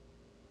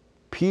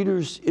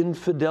 Peter's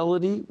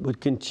infidelity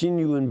would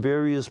continue in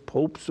various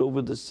popes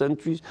over the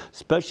centuries,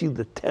 especially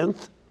the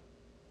 10th.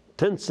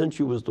 10th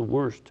century was the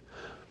worst.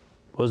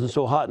 Wasn't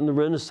so hot in the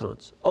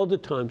Renaissance. Other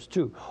times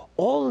too.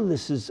 All of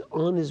this is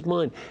on his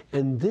mind.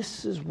 And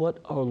this is what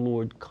our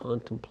Lord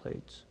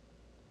contemplates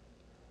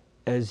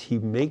as he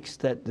makes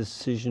that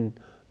decision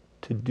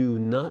to do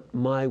not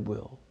my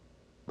will,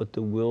 but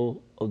the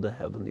will of the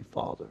Heavenly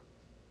Father,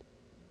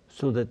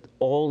 so that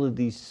all of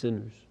these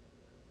sinners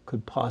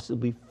could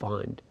possibly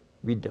find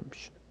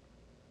redemption.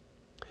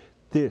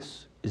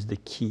 This is the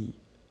key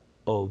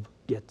of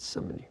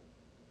Gethsemane.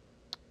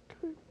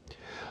 Okay.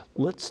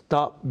 Let's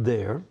stop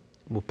there.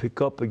 We'll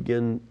pick up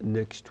again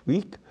next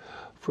week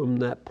from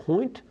that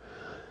point.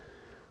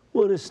 I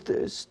want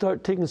to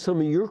start taking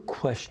some of your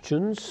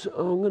questions.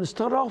 I'm going to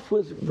start off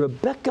with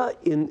Rebecca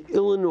in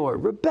Illinois.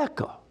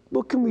 Rebecca,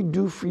 what can we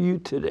do for you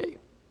today?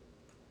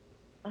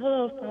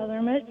 Hello,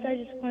 Father Mitch. I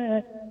just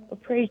want to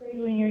praise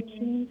you and your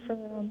team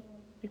for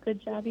the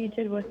good job you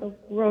did with the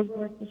Road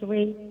Workers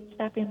Away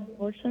stopping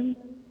abortion.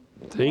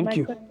 Thank My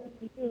you. question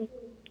to you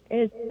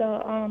is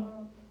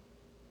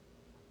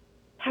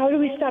how do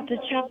we stop the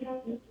child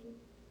abuse?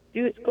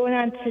 It's going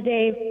on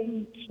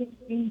today,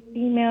 from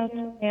female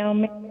to male,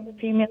 male to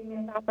female,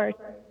 to stop our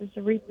chances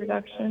of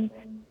reproduction.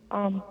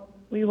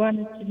 We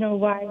wanted to know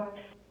why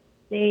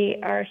they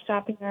are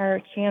stopping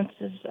our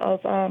chances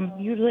of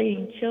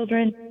mutilating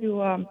children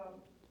to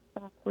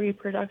stop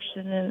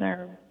reproduction in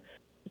our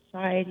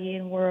society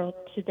and world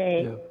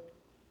today. Yeah.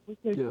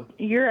 Yeah.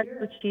 Your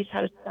expertise,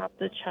 how to stop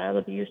the child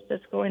abuse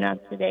that's going on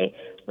today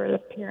for the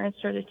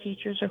parents or the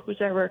teachers or who's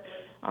ever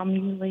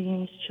mutilating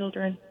these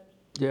children.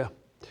 Yeah.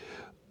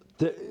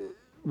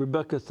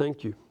 Rebecca,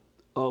 thank you.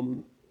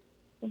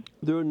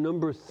 There are a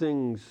number of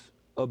things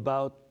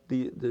about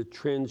the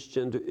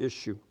transgender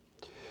issue.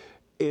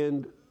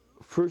 And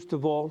first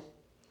of all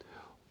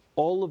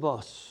of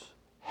us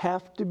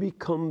have to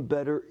become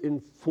better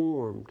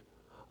informed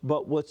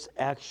about what's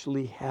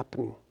actually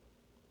happening.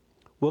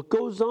 What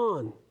goes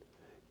on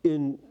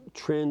in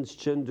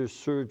transgender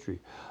surgery?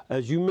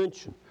 As you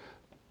mentioned,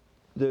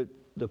 the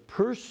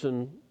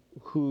person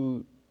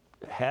who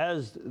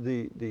has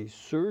the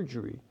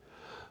surgery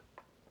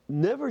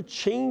never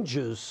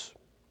changes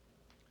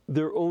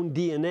their own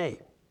DNA.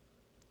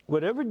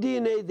 Whatever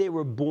DNA they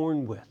were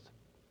born with,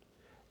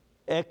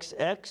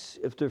 XX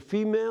if they're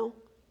female,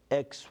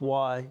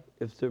 XY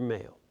if they're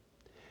male.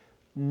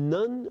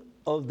 None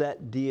of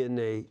that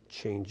DNA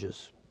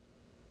changes.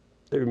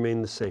 They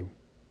remain the same.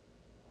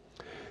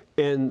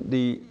 And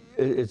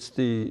it's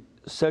the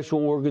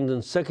sexual organs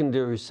and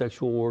secondary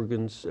sexual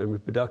organs and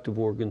reproductive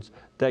organs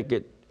that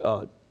get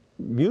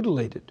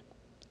mutilated,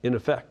 in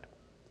effect.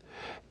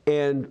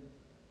 And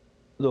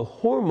the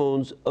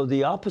hormones of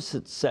the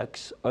opposite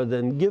sex are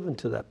then given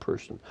to that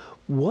person.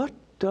 What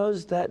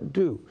does that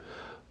do?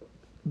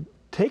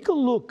 Take a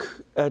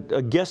look at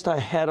a guest I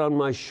had on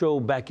my show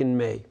back in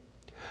May,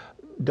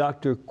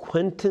 Dr.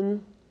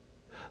 Quentin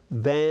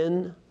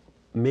Van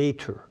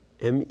Meter,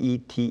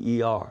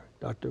 M-E-T-E-R,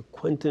 Dr.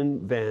 Quentin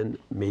Van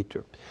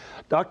Meter.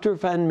 Dr.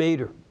 Van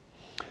Meter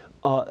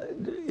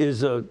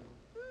is a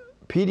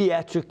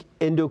pediatric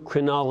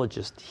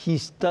endocrinologist. He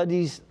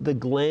studies the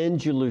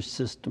glandular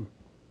system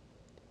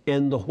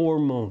and the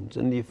hormones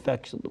and the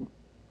effects of them.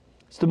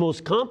 It's the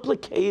most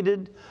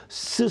complicated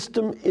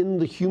system in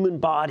the human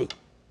body.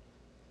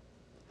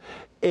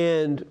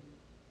 And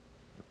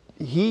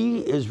he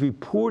is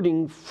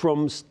reporting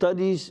from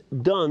studies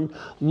done,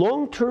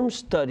 long-term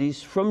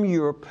studies from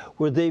Europe,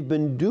 where they've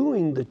been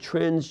doing the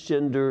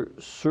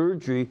transgender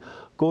surgery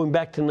going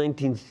back to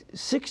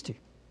 1960.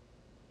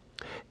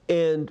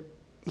 And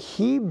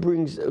he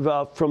brings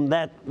about from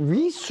that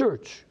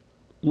research,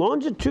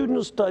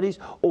 longitudinal studies,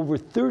 over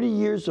 30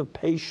 years of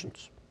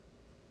patients,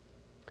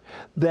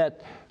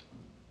 that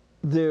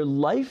their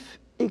life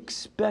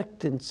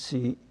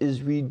expectancy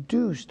is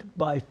reduced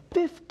by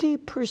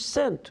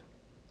 50%.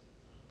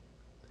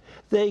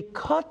 They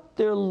cut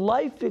their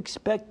life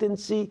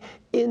expectancy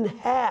in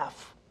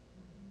half.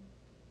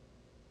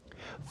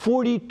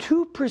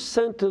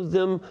 42% of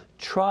them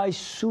try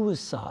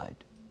suicide,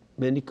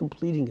 many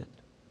completing it.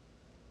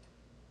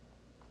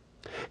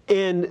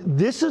 And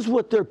this is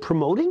what they're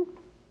promoting?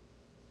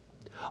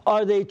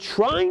 Are they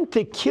trying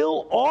to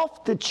kill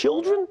off the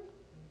children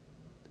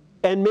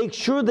and make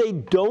sure they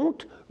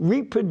don't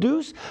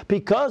reproduce?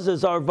 Because,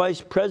 as our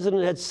vice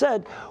president had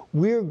said,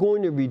 we're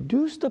going to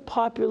reduce the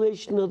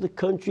population of the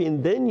country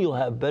and then you'll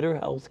have better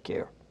health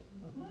care.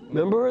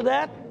 Remember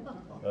that?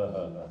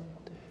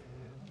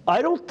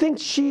 I don't think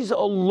she's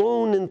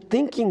alone in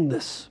thinking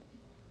this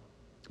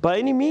by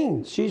any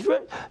means. She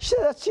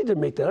didn't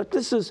make that up.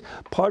 This is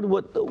part of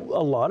what a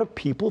lot of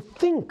people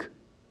think.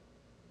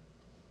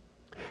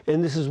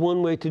 And this is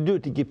one way to do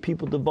it, to get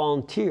people to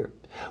volunteer.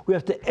 We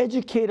have to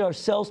educate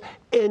ourselves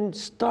and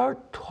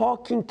start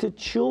talking to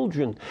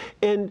children.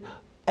 And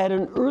at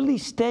an early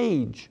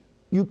stage,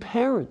 you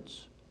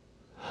parents,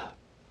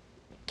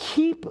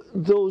 keep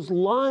those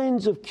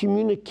lines of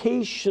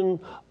communication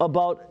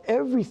about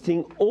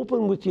everything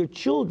open with your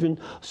children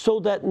so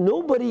that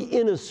nobody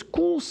in a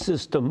school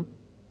system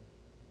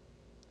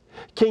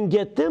can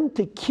get them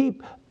to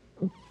keep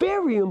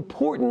very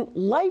important,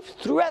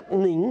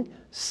 life-threatening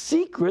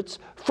secrets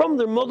from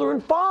their mother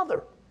and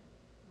father.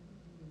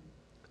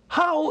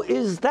 How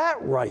is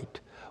that right?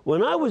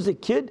 When I was a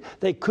kid,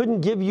 they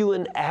couldn't give you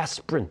an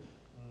aspirin.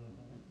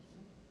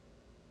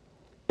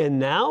 And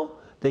now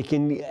they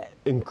can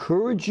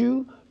encourage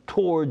you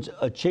towards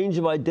a change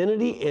of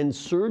identity and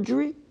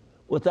surgery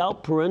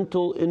without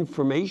parental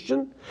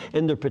information,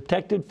 and they're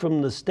protected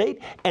from the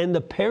state, and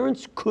the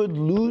parents could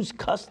lose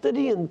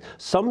custody in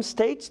some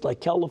states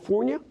like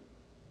California,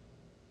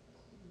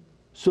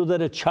 so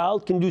that a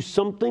child can do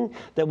something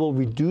that will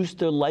reduce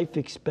their life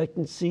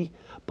expectancy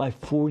by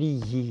 40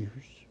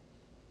 years.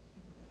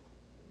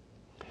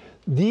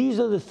 These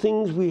are the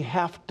things we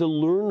have to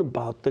learn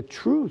about, the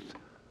truth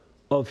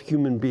of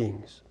human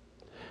beings,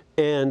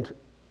 and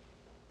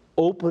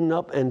open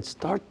up and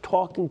start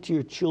talking to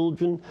your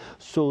children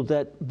so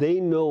that they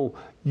know,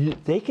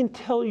 they can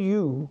tell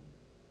you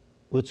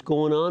what's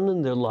going on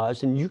in their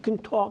lives, and you can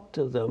talk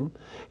to them,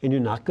 and you're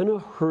not going to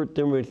hurt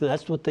them or anything.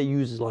 That's what they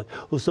use as like,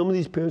 well, some of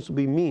these parents will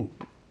be mean.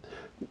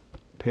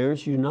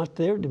 Parents, you're not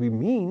there to be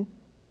mean.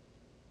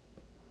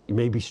 You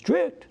may be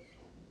strict,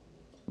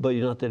 but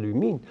you're not there to be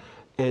mean.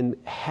 And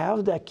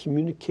have that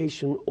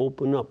communication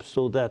open up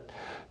so that,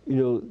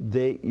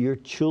 your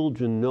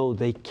children know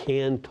they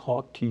can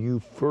talk to you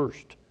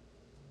first,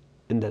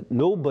 and that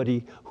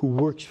nobody who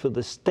works for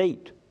the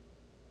state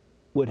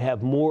would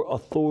have more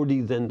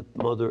authority than the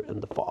mother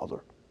and the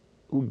father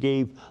who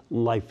gave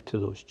life to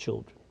those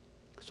children.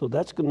 So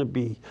that's going to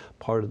be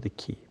part of the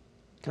key,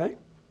 okay?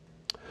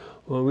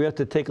 Well, we have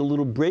to take a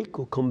little break.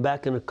 We'll come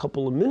back in a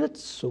couple of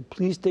minutes, so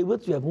please stay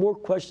with us. We have more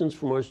questions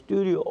from our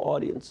studio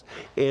audience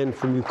and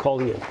from you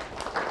calling in.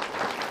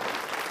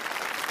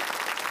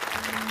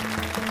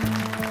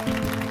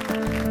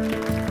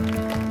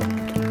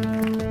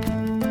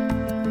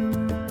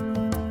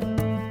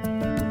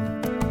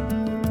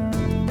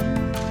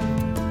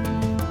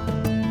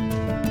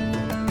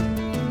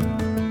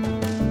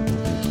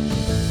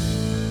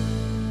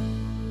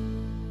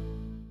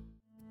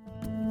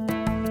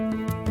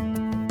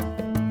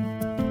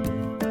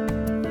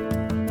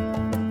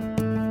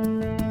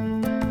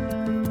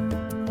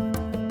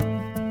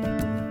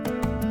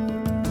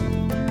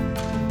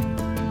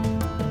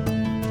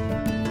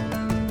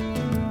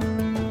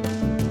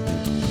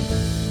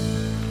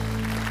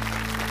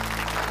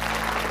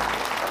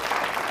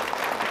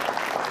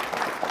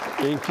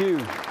 Thank you.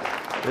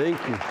 Thank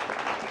you.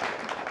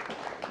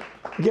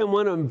 Again, I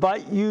want to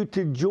invite you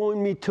to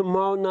join me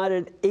tomorrow night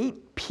at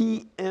 8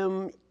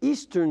 p.m.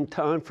 Eastern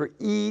Time for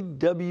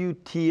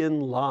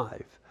EWTN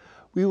Live.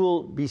 We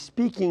will be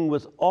speaking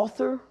with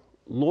author,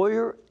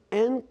 lawyer,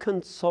 and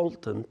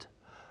consultant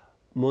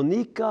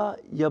Monika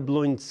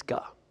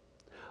Jablońska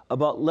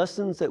about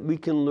lessons that we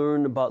can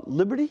learn about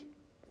liberty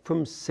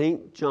from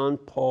St. John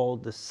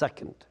Paul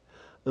II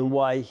and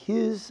why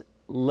his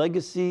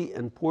legacy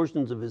and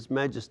portions of his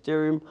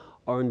magisterium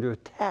are under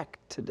attack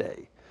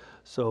today.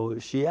 So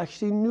she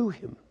actually knew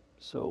him.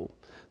 So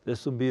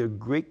this will be a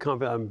great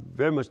conversation. I'm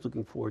very much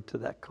looking forward to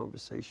that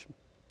conversation.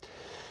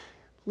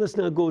 Let's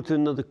now go to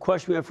another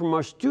question we have from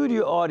our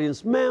studio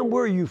audience. Ma'am,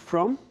 where are you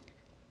from?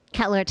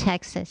 Kettler,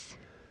 Texas.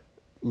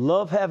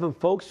 Love having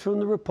folks from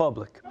the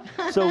Republic.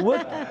 So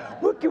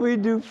what can we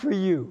do for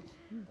you?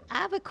 I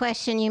have a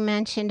question. You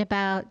mentioned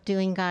about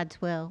doing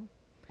God's will.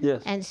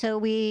 Yes. And so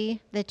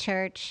we, the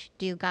church,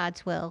 do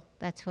God's will.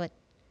 That's what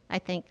I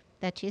think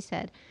that you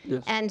said.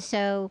 Yes. And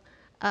so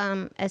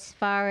as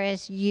far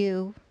as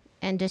you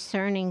and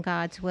discerning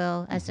God's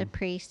will as a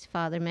priest,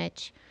 Father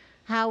Mitch,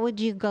 how would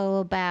you go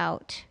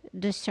about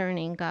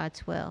discerning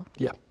God's will?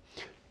 Yeah.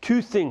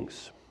 Two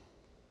things.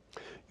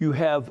 You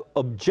have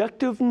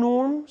objective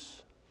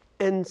norms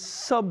and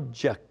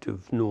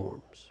subjective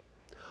norms.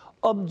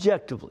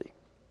 Objectively,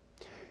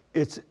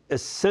 it's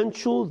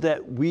essential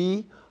that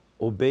we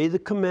obey the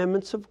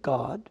commandments of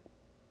God,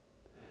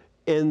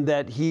 and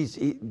that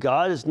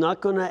God is not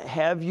going to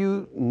have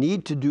you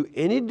need to do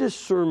any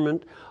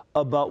discernment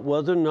about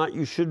whether or not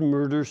you should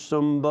murder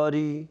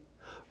somebody,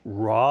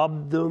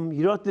 rob them.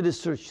 You don't have to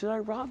discern, should I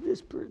rob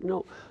this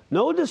person?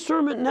 No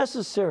discernment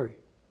necessary.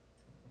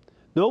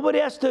 Nobody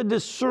has to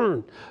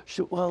discern.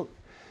 Well,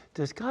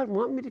 does God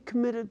want me to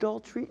commit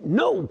adultery?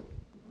 No.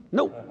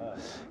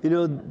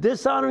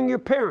 Dishonoring your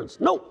parents?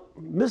 No.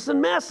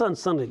 Missing Mass on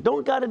Sunday?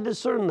 Don't got to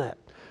discern that.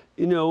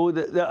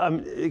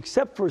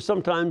 Except for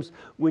sometimes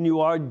when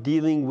you are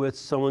dealing with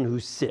someone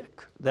who's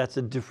sick. That's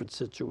a different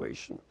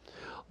situation.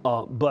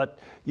 But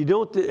you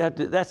don't have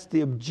to, that's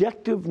the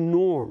objective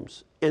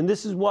norms. And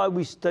this is why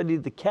we study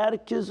the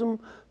Catechism,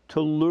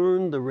 to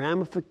learn the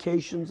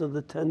ramifications of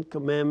the Ten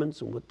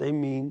Commandments and what they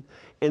mean,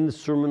 and the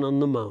Sermon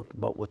on the Mount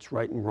about what's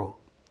right and wrong.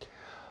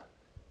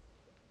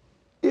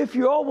 If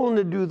you're all willing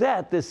to do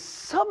that, the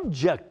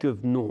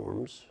subjective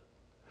norms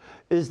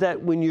is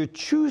that when you're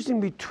choosing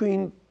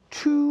between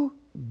two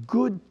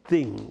good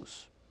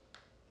things,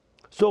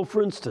 so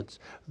for instance,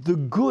 the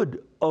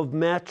good of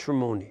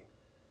matrimony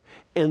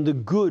and the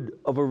good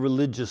of a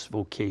religious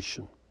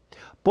vocation,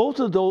 both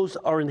of those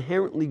are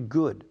inherently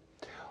good.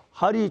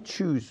 How do you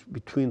choose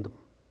between them?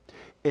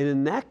 And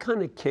in that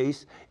kind of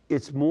case,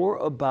 it's more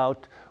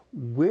about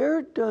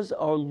where does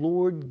our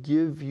Lord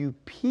give you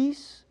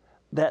peace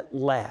that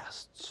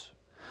lasts?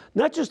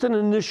 Not just an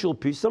initial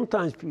peace.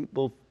 Sometimes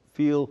people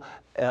feel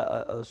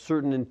a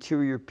certain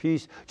interior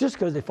peace just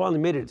because they finally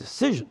made a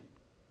decision.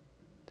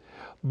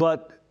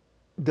 But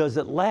does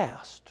it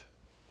last?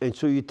 And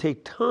so you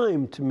take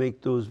time to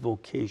make those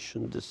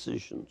vocation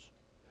decisions.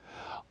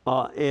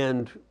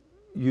 And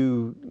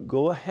you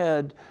go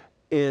ahead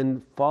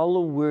and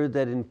follow where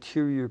that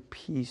interior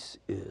peace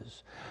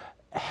is.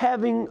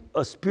 Having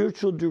a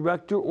spiritual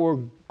director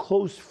or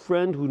close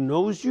friend who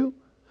knows you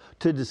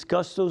to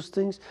discuss those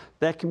things,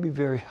 that can be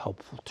very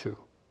helpful too.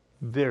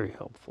 Very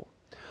helpful.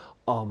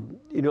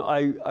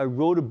 I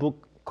wrote a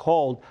book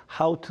called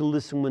How to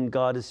Listen When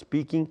God is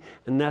Speaking,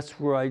 and that's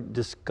where I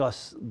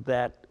discuss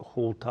that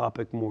whole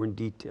topic more in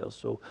detail,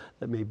 so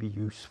that may be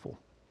useful.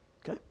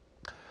 Okay?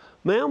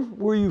 Ma'am,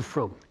 where are you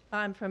from?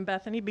 I'm from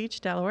Bethany Beach,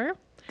 Delaware.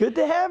 Good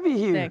to have you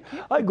here. Thank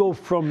you. I go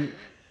from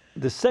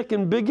the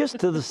second biggest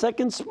to the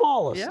second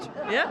smallest.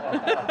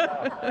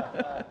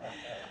 Yeah.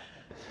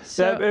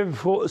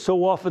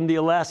 So often the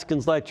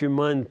Alaskans like to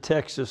remind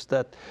Texas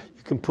that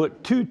you can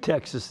put 2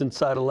 Texas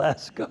inside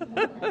Alaska.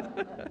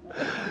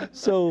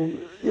 So,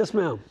 yes,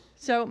 ma'am.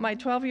 So my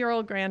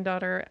 12-year-old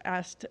granddaughter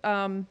asked,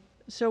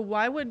 so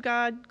why would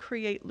God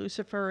create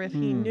Lucifer if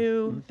he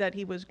knew that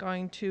he was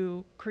going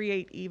to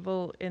create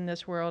evil in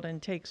this world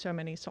and take so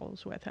many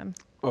souls with him?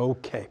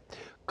 Okay.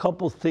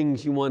 Couple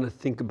things you want to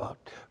think about.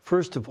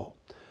 First of all,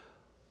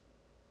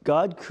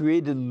 God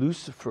created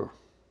Lucifer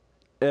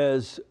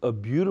as a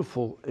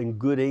beautiful and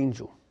good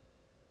angel.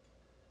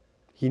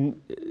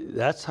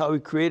 That's how he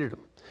created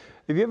him.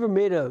 Have you ever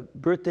made a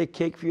birthday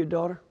cake for your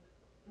daughter?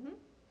 Mm-hmm.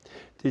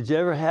 Did you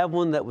ever have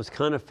one that was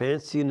kind of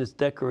fancy in its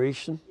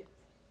decoration? Yes.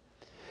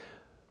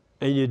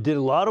 And you did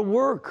a lot of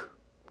work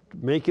to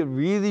make it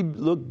really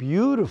look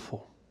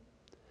beautiful,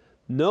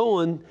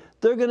 knowing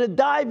they're going to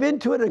dive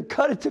into it and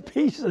cut it to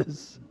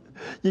pieces.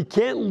 You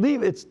can't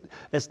leave it.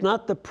 It's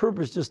not the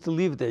purpose just to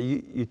leave it there.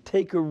 You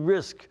take a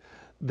risk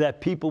that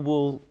people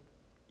will,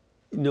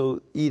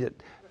 eat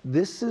it.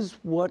 This is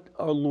what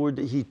our Lord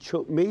did. He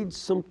made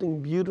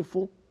something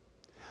beautiful,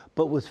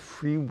 but with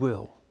free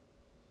will.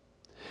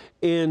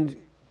 And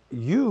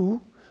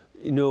you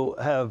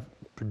have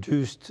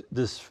produced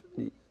this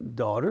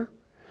daughter,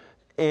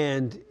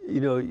 and you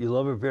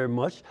love her very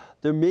much.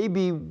 There may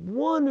be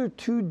 1 or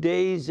 2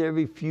 days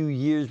every few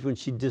years when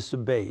she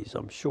disobeys,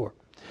 I'm sure.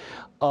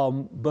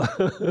 But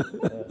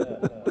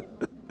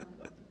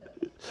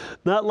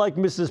not like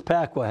Mrs.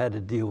 Pacwa had to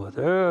deal with.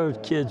 Her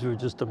kids were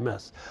just a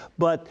mess.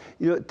 But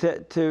you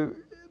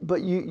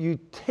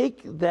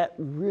take that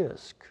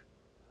risk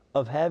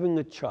of having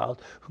a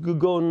child who could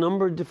go a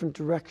number of different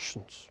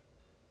directions,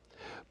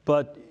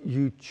 but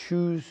you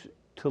choose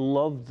to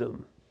love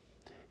them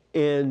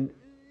and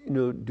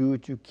do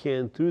what you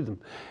can through them.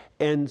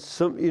 And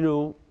some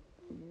you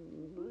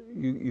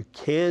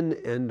can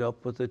end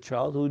up with a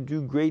child who will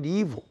do great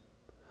evil,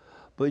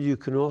 but you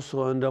can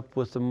also end up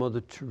with a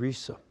Mother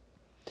Teresa.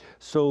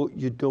 So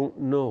you don't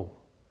know.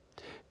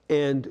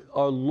 And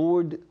our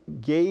Lord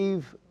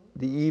gave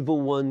the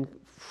evil one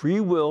free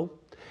will,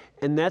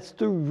 and that's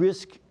the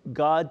risk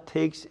God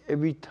takes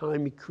every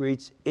time he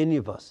creates any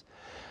of us.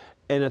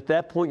 And at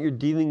that point, you're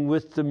dealing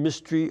with the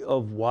mystery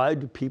of why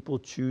do people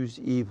choose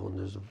evil? And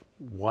there's a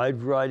wide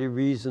variety of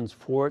reasons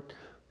for it,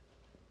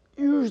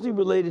 usually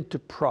related to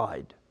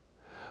pride,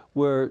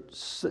 where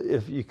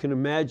if you can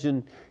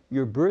imagine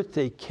your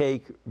birthday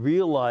cake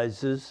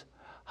realizes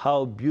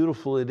how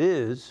beautiful it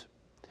is,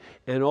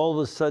 and all of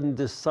a sudden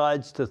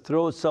decides to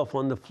throw itself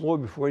on the floor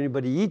before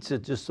anybody eats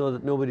it just so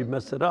that nobody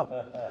mess it up.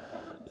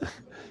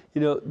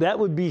 That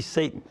would be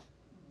Satan.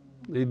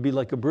 It'd be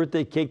like a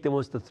birthday cake that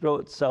wants to throw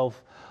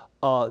itself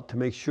to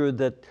make sure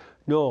that,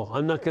 no,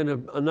 I'm not gonna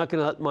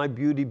let my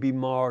beauty be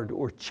marred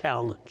or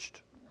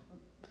challenged.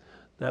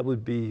 That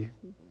would be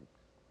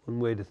one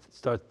way to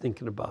start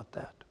thinking about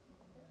that.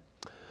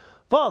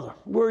 Father,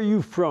 where are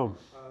you from?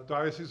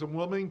 Diocese of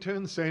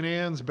Wilmington, St.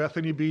 Anne's,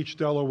 Bethany Beach,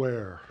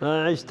 Delaware.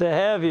 Nice to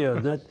have you.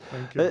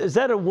 Thank you. Is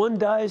that a one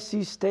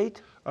diocese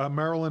state?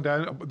 Maryland,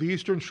 the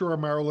Eastern Shore of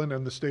Maryland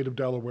and the state of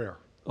Delaware.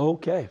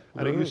 Okay.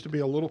 And it used to be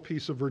a little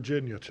piece of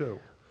Virginia, too.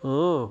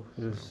 Oh,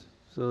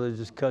 so they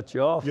just cut you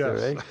off Yes.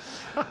 there,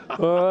 eh?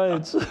 All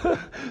right.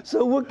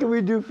 So what can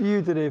we do for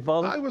you today,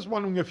 Father? I was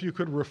wondering if you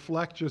could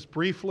reflect just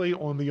briefly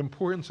on the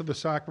importance of the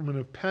sacrament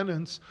of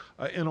penance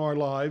in our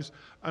lives,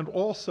 and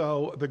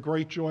also the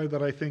great joy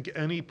that I think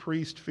any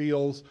priest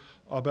feels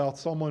about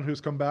someone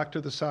who's come back to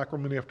the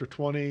sacrament after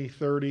 20,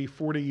 30,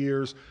 40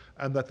 years,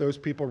 and that those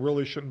people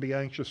really shouldn't be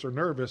anxious or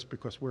nervous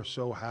because we're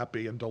so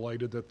happy and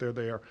delighted that they're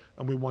there,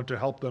 and we want to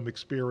help them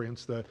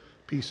experience the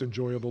peace and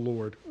joy of the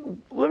Lord.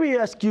 Let me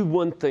ask you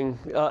one thing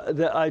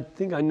that I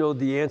think I know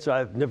the answer.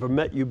 I've never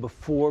met you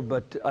before,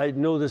 but I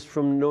know this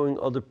from knowing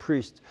other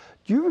priests.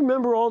 Do you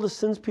remember all the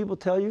sins people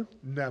tell you?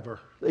 Never.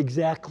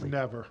 Exactly.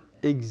 Never.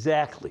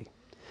 Exactly.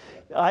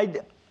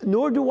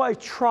 Nor do I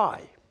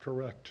try.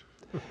 Correct.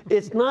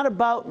 It's not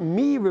about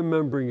me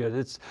remembering it.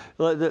 It's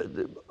like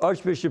the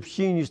Archbishop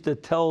Sheen used to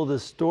tell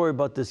this story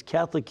about this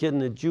Catholic kid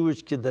and a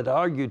Jewish kid that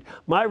argued,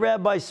 my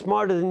rabbi's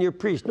smarter than your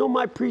priest. No,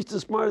 my priest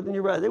is smarter than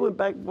your rabbi. They went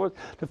back and forth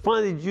to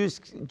finally the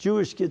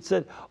Jewish kid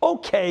said,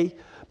 okay,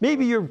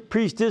 maybe your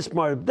priest is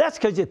smarter. But that's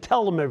because you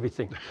tell him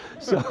everything.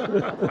 So,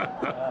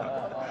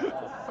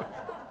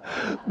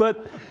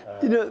 but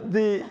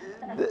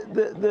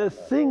the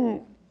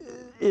thing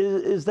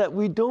is that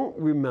we don't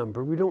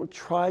remember, we don't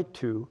try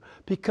to,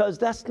 because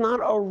that's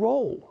not our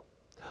role.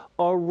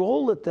 Our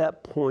role at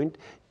that point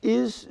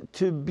is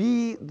to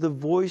be the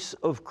voice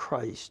of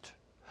Christ,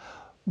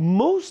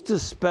 most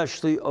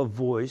especially a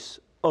voice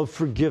of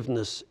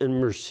forgiveness and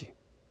mercy.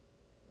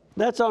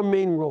 That's our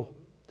main role.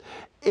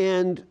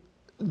 And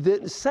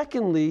then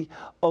secondly,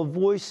 a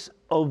voice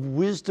of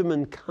wisdom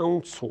and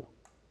counsel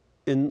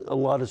in a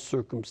lot of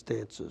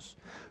circumstances.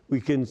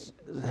 We can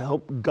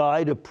help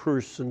guide a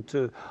person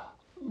to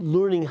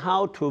learning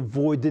how to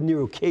avoid the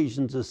near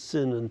occasions of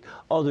sin and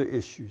other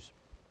issues.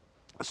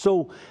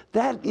 So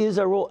that is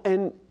our role.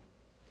 And,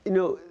 you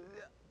know,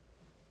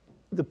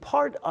 the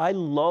part I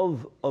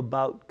love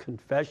about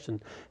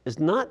confession is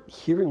not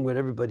hearing what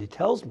everybody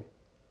tells me,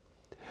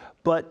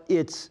 but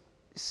it's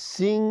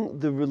seeing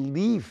the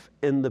relief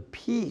and the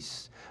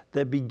peace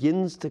that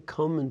begins to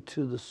come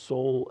into the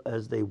soul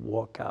as they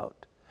walk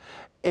out.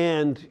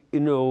 And, you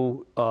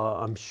know,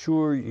 I'm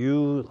sure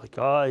you, like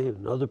I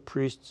and other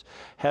priests,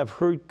 have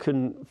heard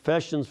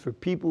confessions for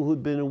people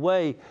who've been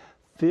away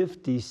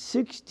 50,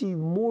 60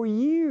 more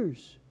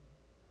years.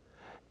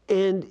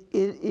 And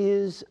it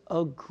is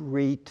a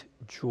great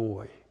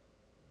joy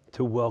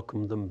to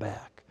welcome them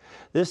back.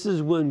 This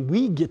is when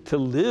we get to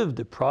live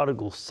the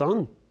prodigal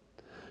son.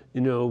 You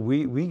know,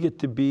 we get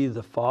to be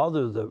the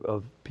father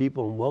of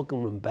people and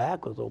welcome them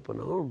back with open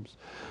arms.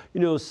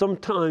 You know,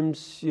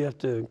 sometimes you have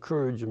to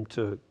encourage them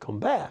to come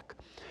back.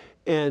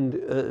 And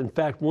in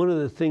fact, one of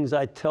the things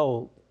I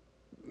tell,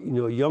 you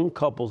know, young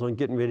couples on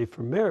getting ready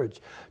for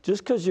marriage,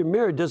 just because you're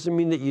married doesn't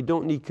mean that you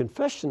don't need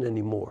confession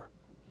anymore.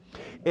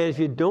 And if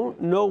you don't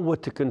know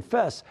what to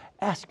confess,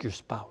 ask your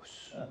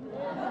spouse.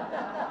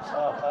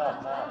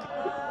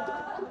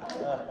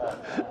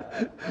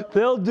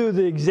 They'll do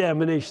the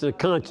examination of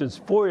conscience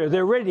for you. They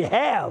already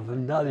have,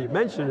 and now that you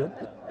mention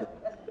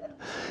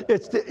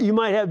it. You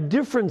might have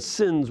different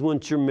sins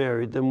once you're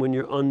married than when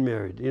you're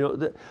unmarried. You know,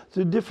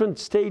 the different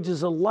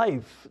stages of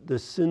life, the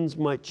sins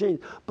might change,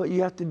 but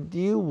you have to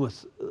deal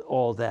with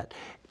all that.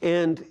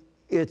 And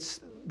it's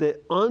the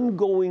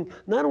ongoing,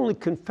 not only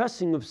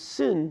confessing of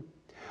sin,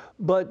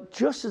 but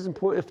just as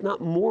important, if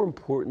not more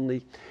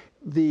importantly,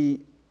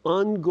 the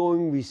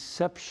ongoing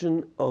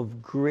reception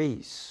of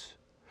grace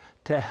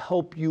to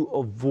help you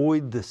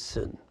avoid the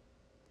sin.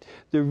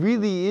 There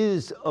really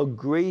is a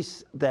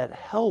grace that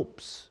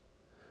helps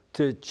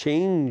to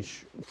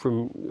change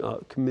from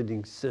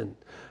committing sin.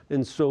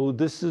 And so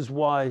this is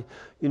why,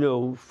 you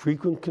know,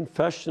 frequent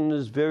confession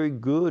is very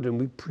good, and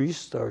we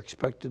priests are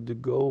expected to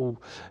go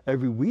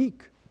every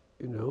week,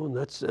 you know, and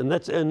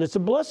it's a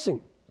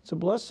blessing. It's a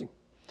blessing,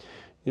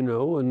 you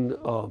know, and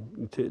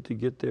to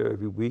get there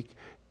every week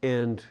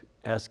and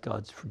ask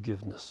God's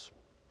forgiveness.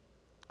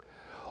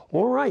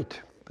 All right.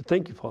 But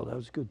thank you, Paul. That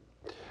was good.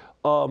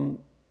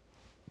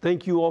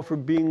 Thank you all for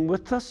being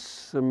with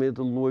us. And may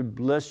the Lord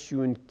bless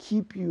you and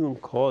keep you and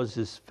cause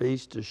his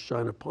face to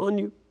shine upon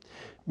you.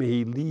 May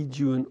he lead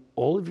you in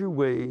all of your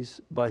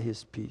ways by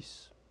his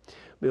peace.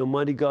 May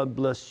Almighty God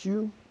bless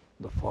you,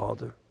 the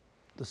Father,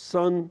 the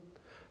Son,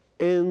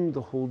 and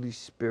the Holy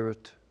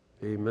Spirit.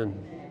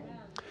 Amen.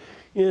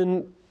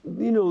 And,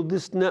 you know,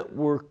 this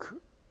network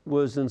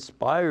was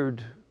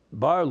inspired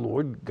by our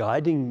Lord,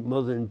 guiding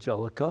Mother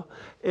Angelica.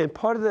 And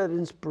part of that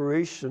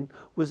inspiration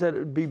was that it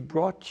would be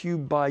brought to you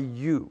by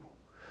you.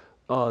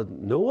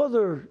 No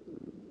other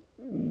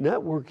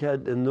network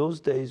had in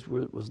those days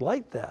was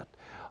like that.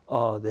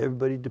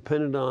 Everybody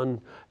depended on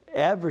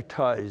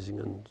advertising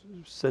and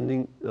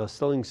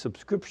selling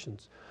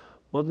subscriptions.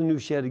 Mother knew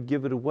she had to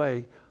give it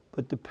away,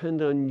 but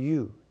depend on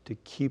you to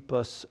keep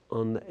us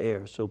on the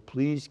air. So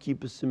please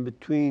keep us in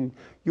between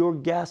your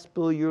gas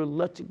bill, your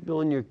electric bill,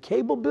 and your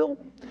cable bill,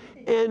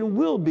 and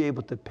we'll be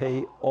able to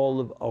pay all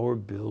of our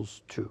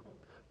bills too.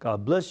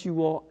 God bless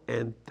you all,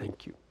 and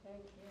thank you.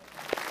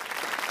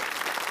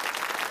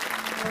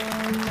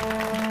 Thank you.